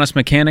 reputable, honest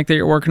mechanic that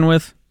you're working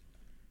with?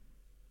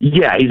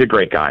 Yeah, he's a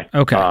great guy.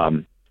 Okay.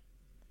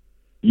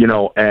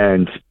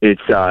 And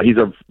it's he's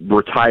a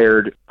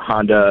retired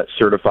Honda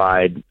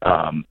certified,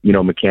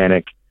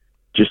 mechanic,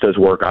 just does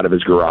work out of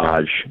his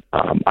garage.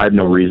 I have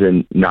no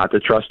reason not to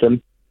trust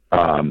him.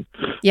 And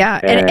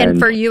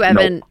for you,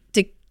 Evan,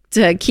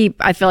 to keep,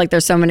 I feel like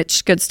there's so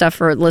much good stuff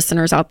for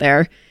listeners out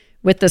there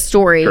with the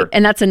story. Sure.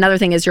 And that's another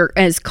thing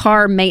is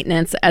car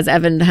maintenance, as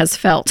Evan has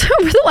felt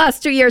over the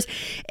last 2 years,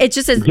 it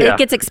just is, it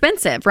gets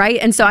expensive, right?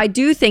 And so I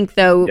do think,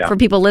 though, for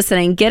people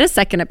listening, get a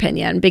second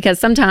opinion, because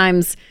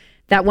sometimes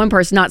that one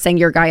person, not saying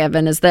your guy,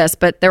 Evan, is this,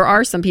 but there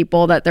are some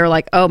people that they're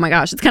like, oh my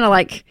gosh, it's kind of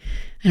like,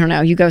 I don't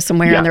know, you go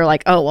somewhere and they're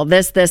like, oh, well,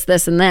 this,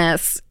 and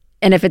this.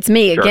 And if it's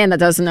me, again, that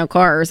doesn't know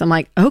cars, I'm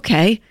like,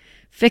 okay,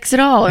 fix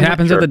it all. It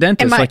happens at the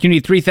dentist. Like, you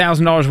need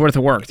 $3,000 worth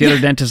of work. The other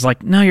dentist's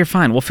like, no, you're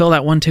fine. We'll fill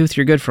that one tooth.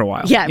 You're good for a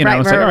while. Yeah, It's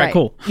like, all right,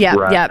 cool.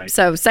 Yeah.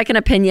 So second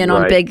opinion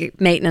on big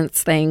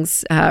maintenance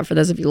things for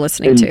those of you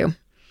listening too.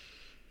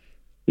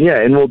 Yeah,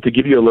 and to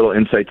give you a little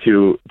insight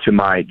to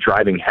my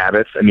driving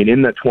habits, I mean,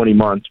 in that 20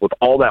 months, with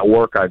all that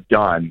work I've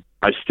done,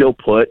 I still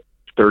put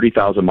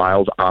 30,000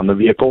 miles on the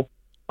vehicle.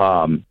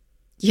 So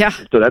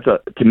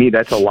to me,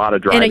 that's a lot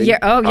of driving. In a year.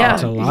 Oh,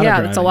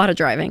 yeah. That's a lot of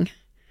driving.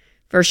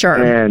 For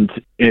sure. And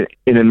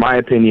in my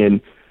opinion,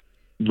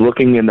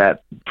 looking in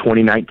that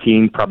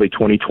 2019, probably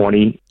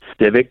 2020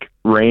 Civic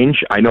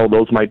range, I know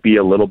those might be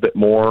a little bit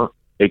more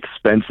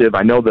expensive.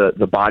 I know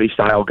the body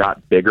style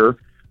got bigger,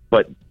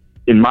 but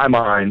in my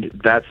mind,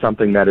 that's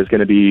something that is going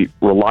to be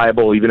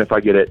reliable, even if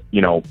I get it,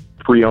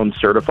 pre-owned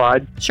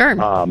certified. Sure.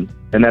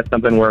 And that's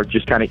something where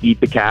just kind of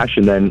eat the cash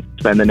and then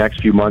spend the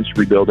next few months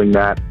rebuilding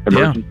that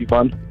emergency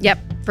fund. Yep,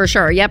 for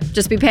sure. Yep.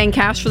 Just be paying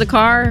cash for the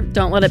car.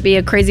 Don't let it be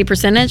a crazy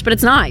percentage, but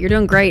it's not. You're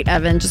doing great,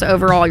 Evan. Just your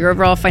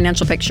overall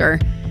financial picture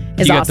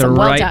is awesome. You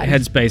got the right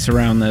headspace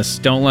around this.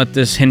 Don't let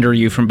this hinder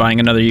you from buying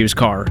another used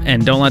car.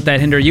 And don't let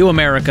that hinder you,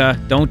 America.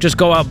 Don't just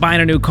go out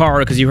buying a new car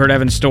because you heard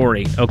Evan's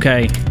story,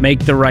 okay?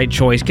 Make the right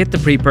choice. Get the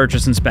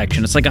pre-purchase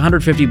inspection. It's like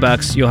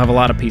 $150. You'll have a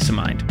lot of peace of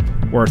mind.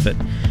 Worth it.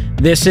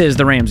 This is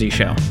The Ramsey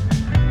Show.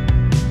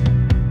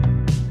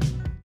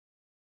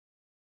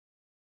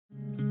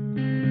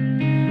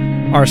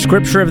 Our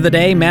scripture of the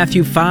day,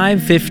 Matthew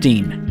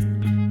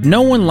 5:15.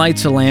 No one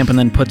lights a lamp and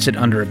then puts it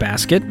under a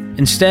basket.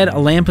 Instead, a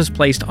lamp is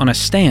placed on a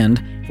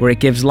stand where it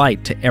gives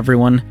light to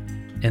everyone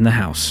in the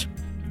house.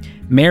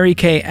 Mary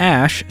Kay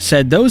Ash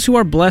said, those who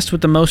are blessed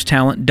with the most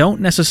talent don't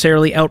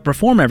necessarily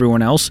outperform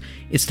everyone else.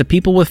 It's the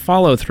people with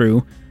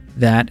follow-through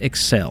that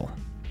excel.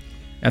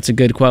 That's a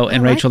good quote.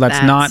 And Rachel,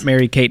 that's not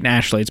Mary Kate and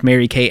Ashley. It's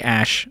Mary Kay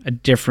Ash, a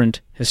different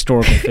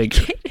historical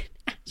figure.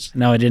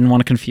 No, I didn't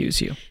want to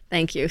confuse you.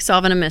 Thank you.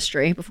 Solving a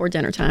mystery before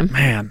dinner time.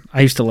 Man,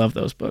 I used to love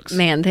those books.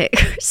 Man, they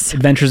are so...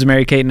 Adventures of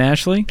Mary Kate and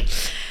Ashley.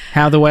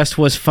 How the West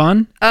Was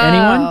Fun.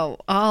 Anyone? Oh,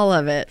 all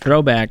of it.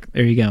 Throwback.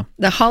 There you go.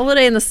 The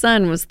Holiday in the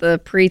Sun was the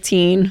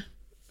preteen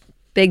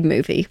big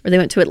movie where they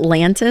went to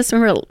Atlantis.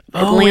 Remember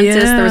Atlantis?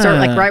 Yeah. There was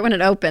right when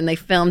it opened, they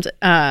filmed.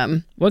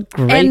 What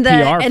great and PR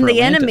the, for And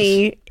the Atlantis.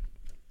 enemy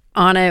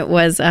on it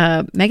was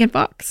Megan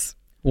Fox.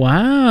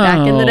 Wow.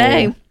 Back in the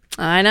day.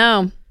 I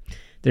know.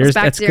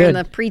 That's there good. in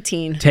the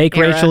preteen Take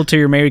era. Rachel to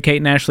your Mary Kate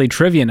and Ashley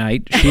trivia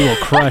night. She will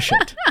crush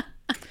it.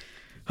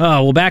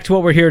 Oh, well, back to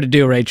what we're here to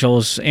do, Rachel,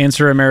 is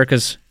answer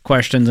America's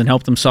questions and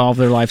help them solve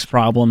their life's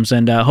problems.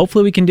 And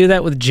hopefully we can do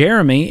that with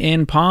Jeremy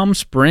in Palm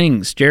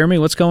Springs. Jeremy,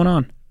 what's going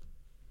on?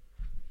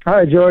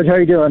 Hi, George. How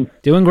you doing?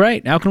 Doing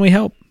great. How can we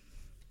help?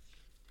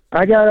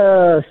 I got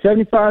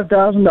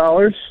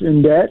 $75,000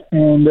 in debt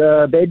and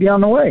a baby on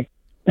the way.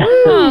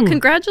 Oh,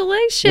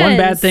 congratulations. One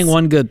bad thing,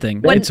 one good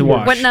thing. It's a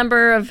wash. What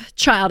number of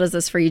child is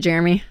this for you,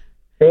 Jeremy?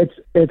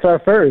 It's our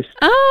first.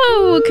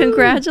 Oh,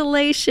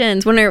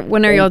 congratulations. When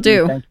are y'all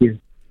due? Thank you.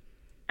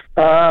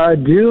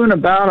 Due in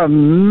about a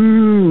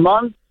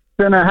month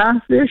and a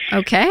half-ish.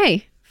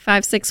 Okay.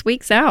 5-6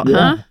 weeks out,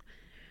 huh?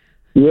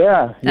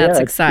 Yeah. That's it's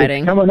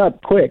exciting. coming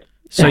up quick.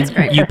 So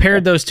you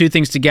paired those two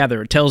things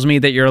together. It tells me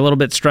that you're a little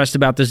bit stressed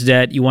about this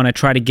debt. You want to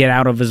try to get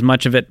out of as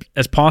much of it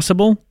as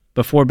possible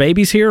before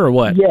baby's here, or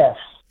what? Yes.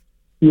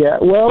 Yeah.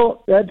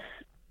 Well, that's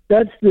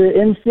the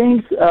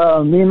instinct.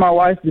 Me and my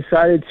wife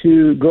decided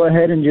to go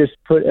ahead and just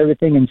put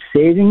everything in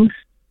savings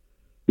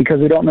because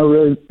we don't know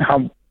really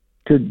how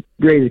to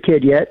raise a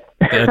kid yet.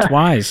 That's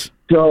wise.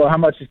 So how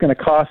much it's going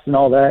to cost and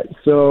all that.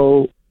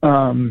 So,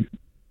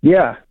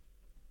 yeah.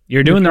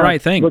 You're doing the right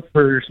thing. Look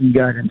for some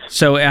guidance.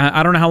 So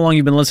I don't know how long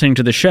you've been listening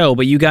to the show,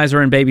 but you guys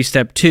are in baby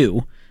step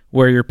 2,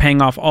 where you're paying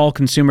off all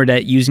consumer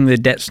debt using the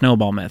debt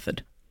snowball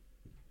method.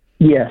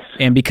 Yes.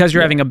 And because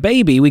you're having a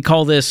baby, we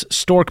call this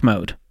stork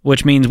mode,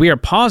 which means we are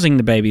pausing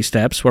the baby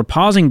steps, we're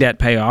pausing debt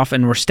payoff,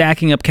 and we're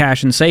stacking up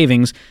cash and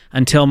savings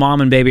until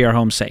mom and baby are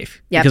home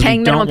safe. Yeah, because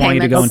paying we don't minimum want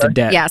you to go payments. into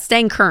debt. Yeah,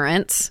 staying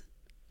current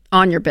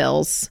on your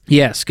bills.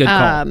 Yes, good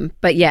call.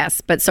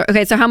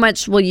 So how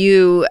much will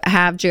you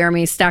have,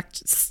 Jeremy,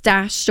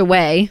 stashed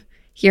away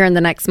here in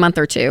the next month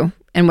or two,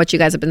 and what you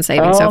guys have been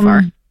saving so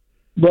far?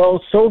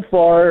 Well, so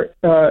far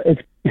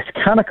it's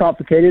kind of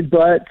complicated,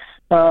 but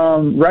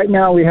right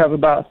now we have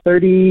about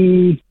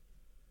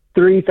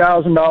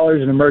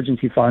 $33,000 in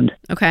emergency fund.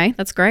 Okay,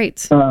 that's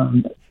great.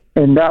 And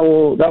that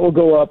will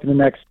go up in the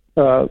next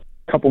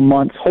couple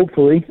months,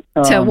 hopefully.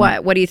 To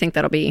what? What do you think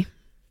that'll be?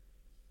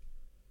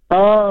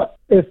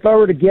 If I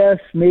were to guess,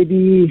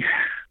 maybe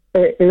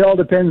it all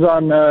depends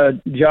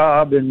on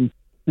job and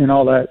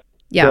all that.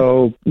 Yeah.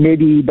 So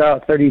maybe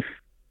about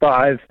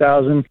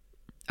 35,000.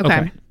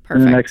 Okay, perfect. In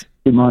the next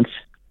few months.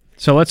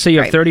 So let's say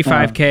you have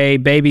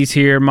 $35K, baby's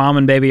here, mom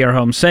and baby are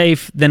home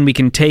safe. Then we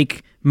can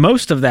take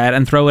most of that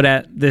and throw it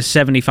at this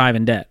 75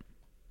 in debt,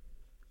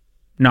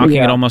 knocking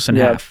it almost in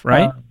half,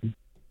 right?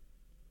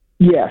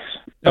 Yes.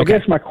 Okay. I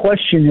guess my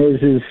question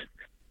is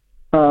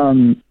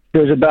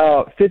there's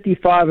about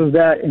 55 of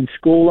that in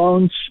school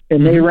loans,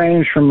 and they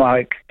range from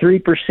like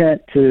 3%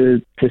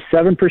 to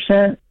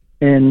 7%.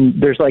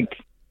 And there's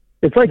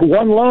it's like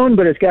one loan,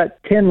 but it's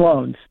got 10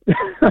 loans.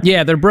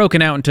 Yeah, they're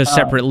broken out into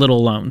separate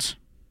little loans.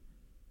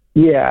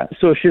 Yeah.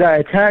 So should I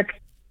attack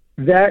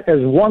that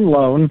as one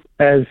loan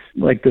as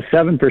like the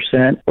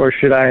 7%, or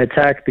should I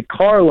attack the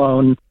car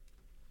loan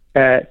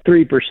at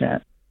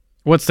 3%?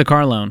 What's the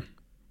car loan?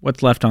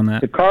 What's left on that?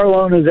 The car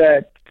loan is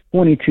at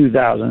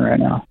 $22,000 right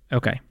now.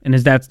 Okay. And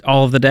is that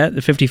all of the debt,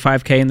 the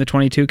 $55K and the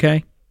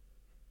 $22K?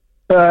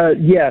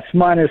 Yes,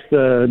 minus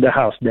the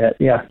house debt,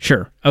 yeah.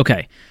 Sure.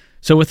 Okay.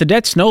 So with the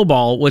debt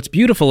snowball, what's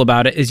beautiful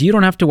about it is you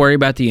don't have to worry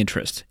about the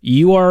interest.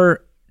 You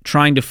are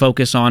trying to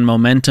focus on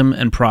momentum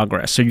and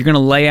progress. So you're going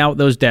to lay out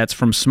those debts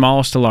from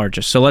smallest to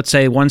largest. So let's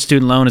say one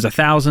student loan is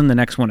 $1,000, the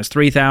next one is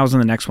 $3,000,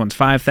 the next one's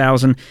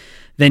 $5,000.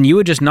 Then you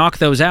would just knock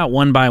those out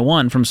one by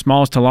one from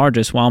smallest to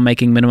largest while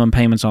making minimum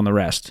payments on the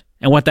rest.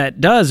 And what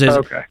that does is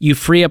you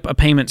free up a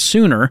payment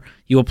sooner,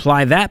 you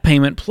apply that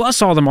payment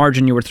plus all the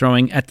margin you were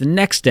throwing at the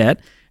next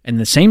debt, and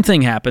the same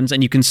thing happens,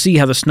 and you can see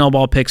how the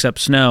snowball picks up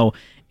snow.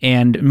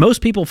 And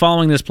most people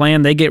following this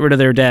plan, they get rid of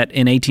their debt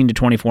in 18 to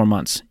 24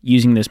 months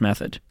using this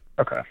method.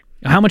 Okay.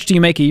 How much do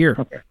you make a year?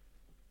 Okay.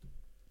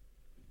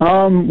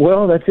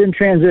 Well, that's in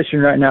transition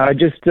right now. I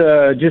just got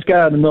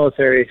out of the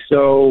military,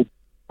 so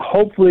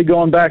hopefully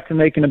going back to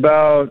making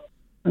about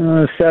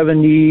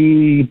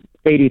 70,000,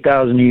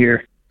 80,000 a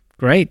year.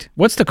 Great.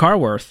 What's the car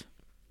worth?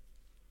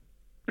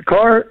 The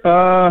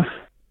car,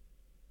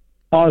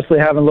 honestly,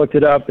 haven't looked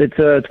it up. It's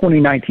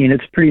 2019.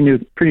 It's a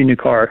pretty new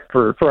car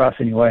for us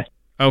anyway.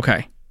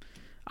 Okay.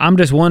 I'm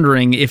just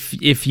wondering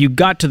if you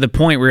got to the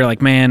point where you're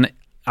like, man,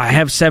 I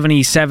have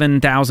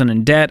 77,000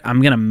 in debt.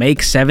 I'm going to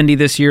make 70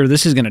 this year.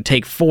 This is going to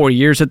take 4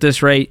 years at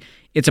this rate.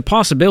 It's a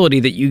possibility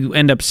that you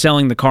end up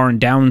selling the car and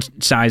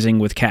downsizing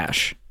with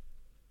cash.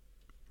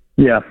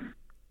 Yeah.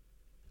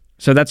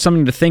 So that's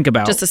something to think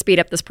about. Just to speed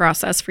up this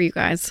process for you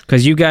guys.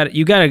 Because you got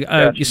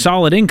a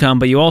solid income,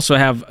 but you also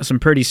have some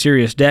pretty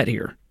serious debt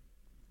here.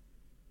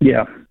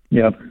 Yeah.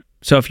 Yeah.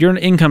 So if your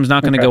income's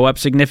not going to go up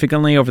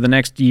significantly over the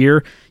next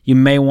year, you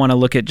may want to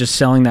look at just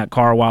selling that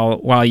car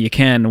while you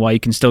can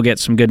still get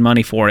some good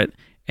money for it,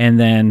 and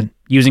then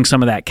using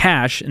some of that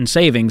cash and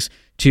savings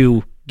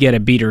to get a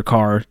beater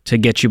car to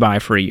get you by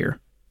for a year.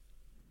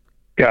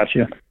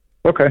 Gotcha.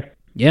 Okay.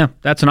 Yeah,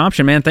 that's an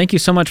option, man. Thank you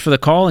so much for the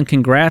call, and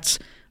congrats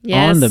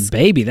on the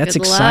baby. That's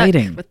Good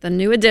exciting. luck with the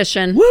new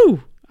addition.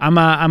 Woo!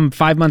 I'm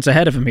 5 months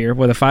ahead of him here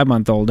with a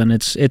 5-month-old, and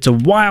it's a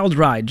wild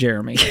ride,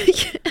 Jeremy.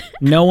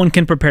 No one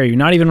can prepare you,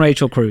 not even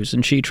Rachel Cruz,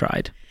 and she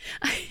tried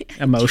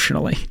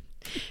emotionally.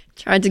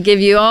 Tried to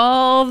give you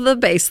all the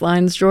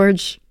baselines,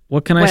 George.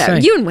 What can I say?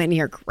 You and Whitney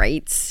are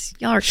great.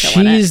 Y'all are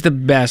killing it. She's the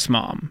best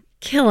mom.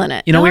 Killing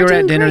it. You know, Y'all we are were at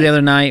doing dinner great. the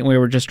other night and we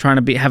were just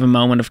trying to have a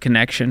moment of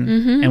connection.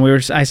 Mm-hmm.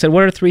 And I said,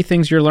 what are 3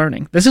 things you're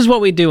learning? This is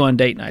what we do on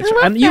date nights.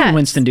 I love You that. and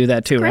Winston do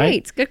that too, right?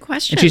 Great. Good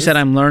question. And she said,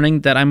 I'm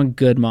learning that I'm a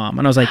good mom.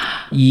 And I was like,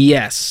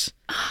 yes,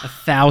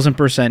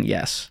 1,000%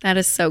 yes. that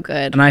is so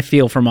good. And I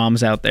feel for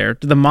moms out there.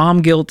 The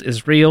mom guilt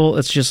is real.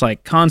 It's just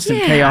like constant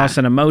Yeah. chaos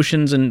and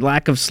emotions and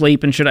lack of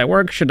sleep. And should I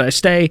work? Should I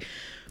stay?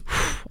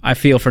 I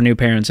feel for new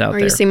parents out Or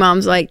there. you see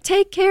moms like,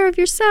 take care of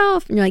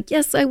yourself. And you're like,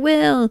 yes, I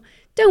will.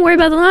 Don't worry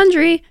about the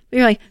laundry. But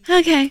you're like,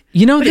 okay.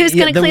 You know, But who's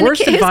gonna the clean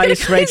worst who's gonna-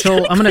 advice, who's Rachel,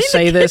 gonna I'm going to clean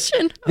say the this.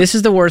 kitchen? This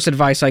is the worst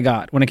advice I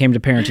got when it came to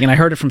parenting. And I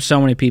heard it from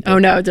so many people. Oh,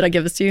 no. Did I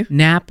give this to you?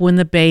 Nap when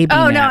the baby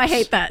Oh, naps. no. I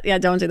hate that. Yeah,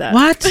 don't do that.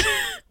 What?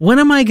 When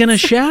am I going to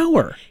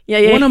shower?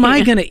 Yeah, When am I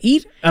yeah. going to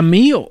eat a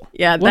meal?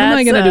 Yeah, When am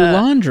I that's, going to do uh,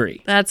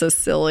 laundry? That's a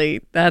silly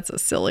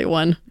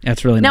one.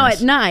 That's really Now,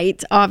 nice. at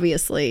night,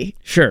 obviously,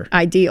 Sure.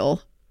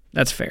 ideal.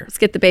 That's fair. Let's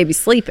get the baby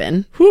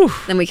sleeping. Whew.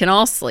 Then we can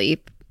all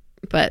sleep.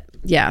 But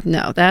yeah,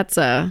 no, that's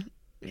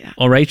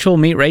Well, Rachel,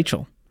 meet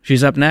Rachel.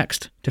 She's up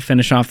next to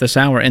finish off this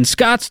hour. In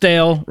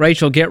Scottsdale,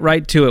 Rachel, get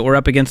right to it. We're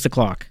up against the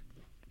clock.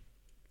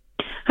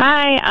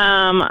 Hi,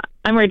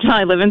 I'm Rachel.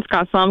 I live in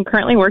Scottsdale. I'm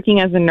currently working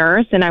as a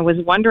nurse, and I was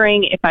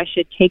wondering if I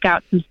should take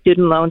out some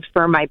student loans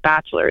for my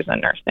bachelor's in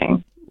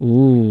nursing.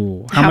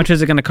 Ooh. How much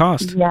is it going to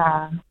cost?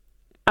 Yeah.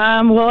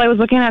 Well, I was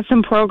looking at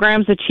some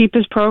programs. The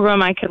cheapest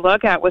program I could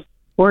look at was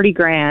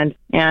 $40,000,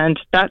 and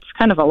that's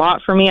kind of a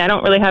lot for me. I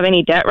don't really have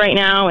any debt right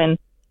now, and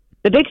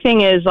the big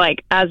thing is,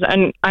 like,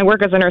 I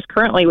work as a nurse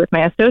currently with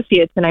my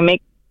associates, and I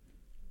make,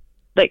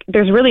 like,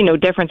 there's really no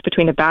difference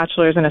between a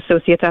bachelor's and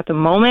associates at the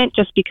moment,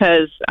 just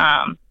because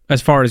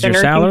As far as the your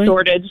nursing salary?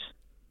 shortage.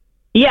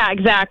 Yeah,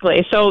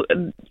 exactly. So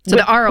the with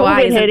ROI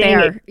COVID isn't hitting,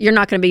 there. You're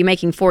not going to be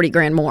making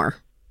 $40,000 more.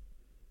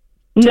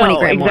 No, 20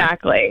 grand more.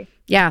 exactly.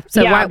 Yeah.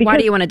 So Yeah, why do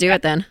because- you want to do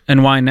it then?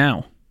 And why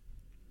now?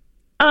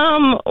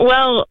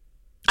 Well,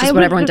 Just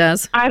what everyone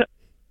does.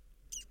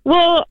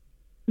 Well,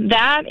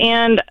 that,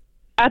 and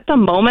at the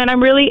moment,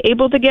 I'm really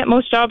able to get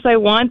most jobs I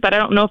want, but I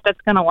don't know if that's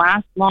going to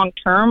last long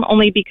term,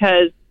 only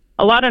because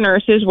a lot of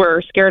nurses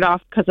were scared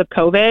off because of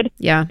COVID.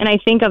 Yeah. And I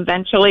think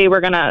eventually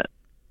the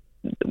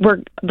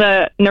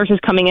nurses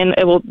coming in,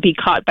 it will be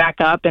caught back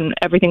up and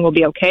everything will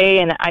be okay.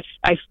 And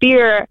I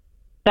fear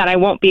that I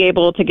won't be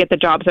able to get the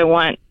jobs I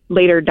want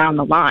later down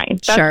the line.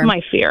 That's Sure.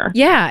 my fear.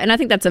 Yeah, and I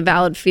think that's a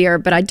valid fear,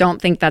 but I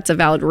don't think that's a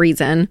valid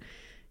reason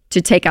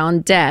to take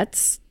on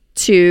debts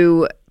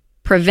to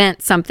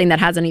prevent something that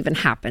hasn't even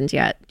happened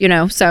yet, you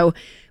know? So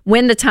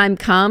when the time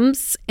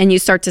comes and you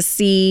start to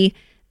see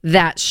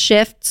that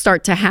shift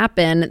start to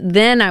happen,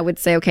 then I would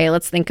say, okay,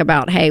 let's think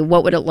about, hey,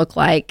 what would it look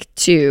like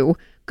to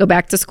go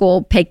back to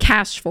school, pay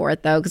cash for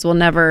it though, because we'll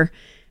never,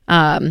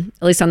 at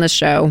least on this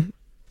show,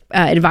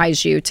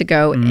 advise you to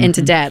go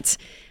into debt.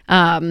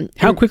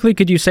 How quickly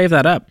could you save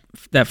that up,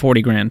 that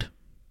 $40,000?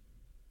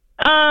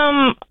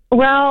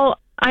 Well,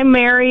 I'm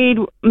married.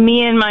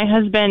 Me and my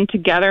husband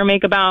together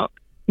make about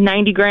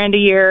 $90,000 a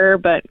year,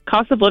 but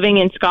cost of living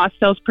in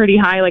Scottsdale is pretty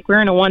high. Like,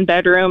 we're in a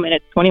 1-bedroom and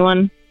it's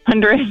 $2,100.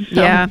 So,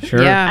 Yeah,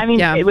 Sure. yeah. I mean,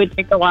 yeah, it would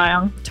take a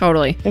while.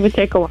 totally. It would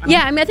take a while.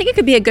 Yeah, I mean, I think it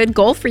could be a good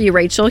goal for you,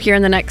 Rachel, here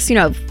in the next,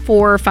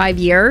 4 or 5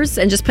 years,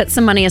 and just put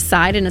some money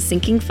aside in a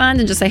sinking fund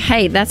and just say,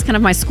 hey, that's kind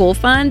of my school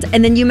fund.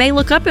 And then you may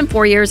look up in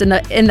 4 years and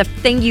the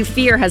thing you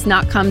fear has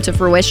not come to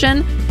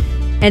fruition.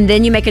 And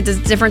then you make a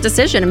different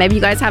decision. And maybe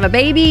you guys have a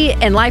baby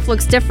and life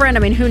looks different. I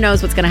mean, who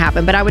knows what's going to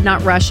happen? But I would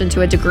not rush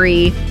into a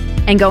degree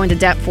and go into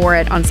debt for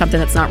it on something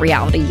that's not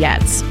reality yet.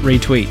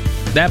 Retweet.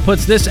 That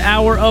puts this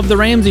hour of The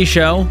Ramsey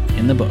Show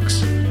in the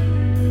books.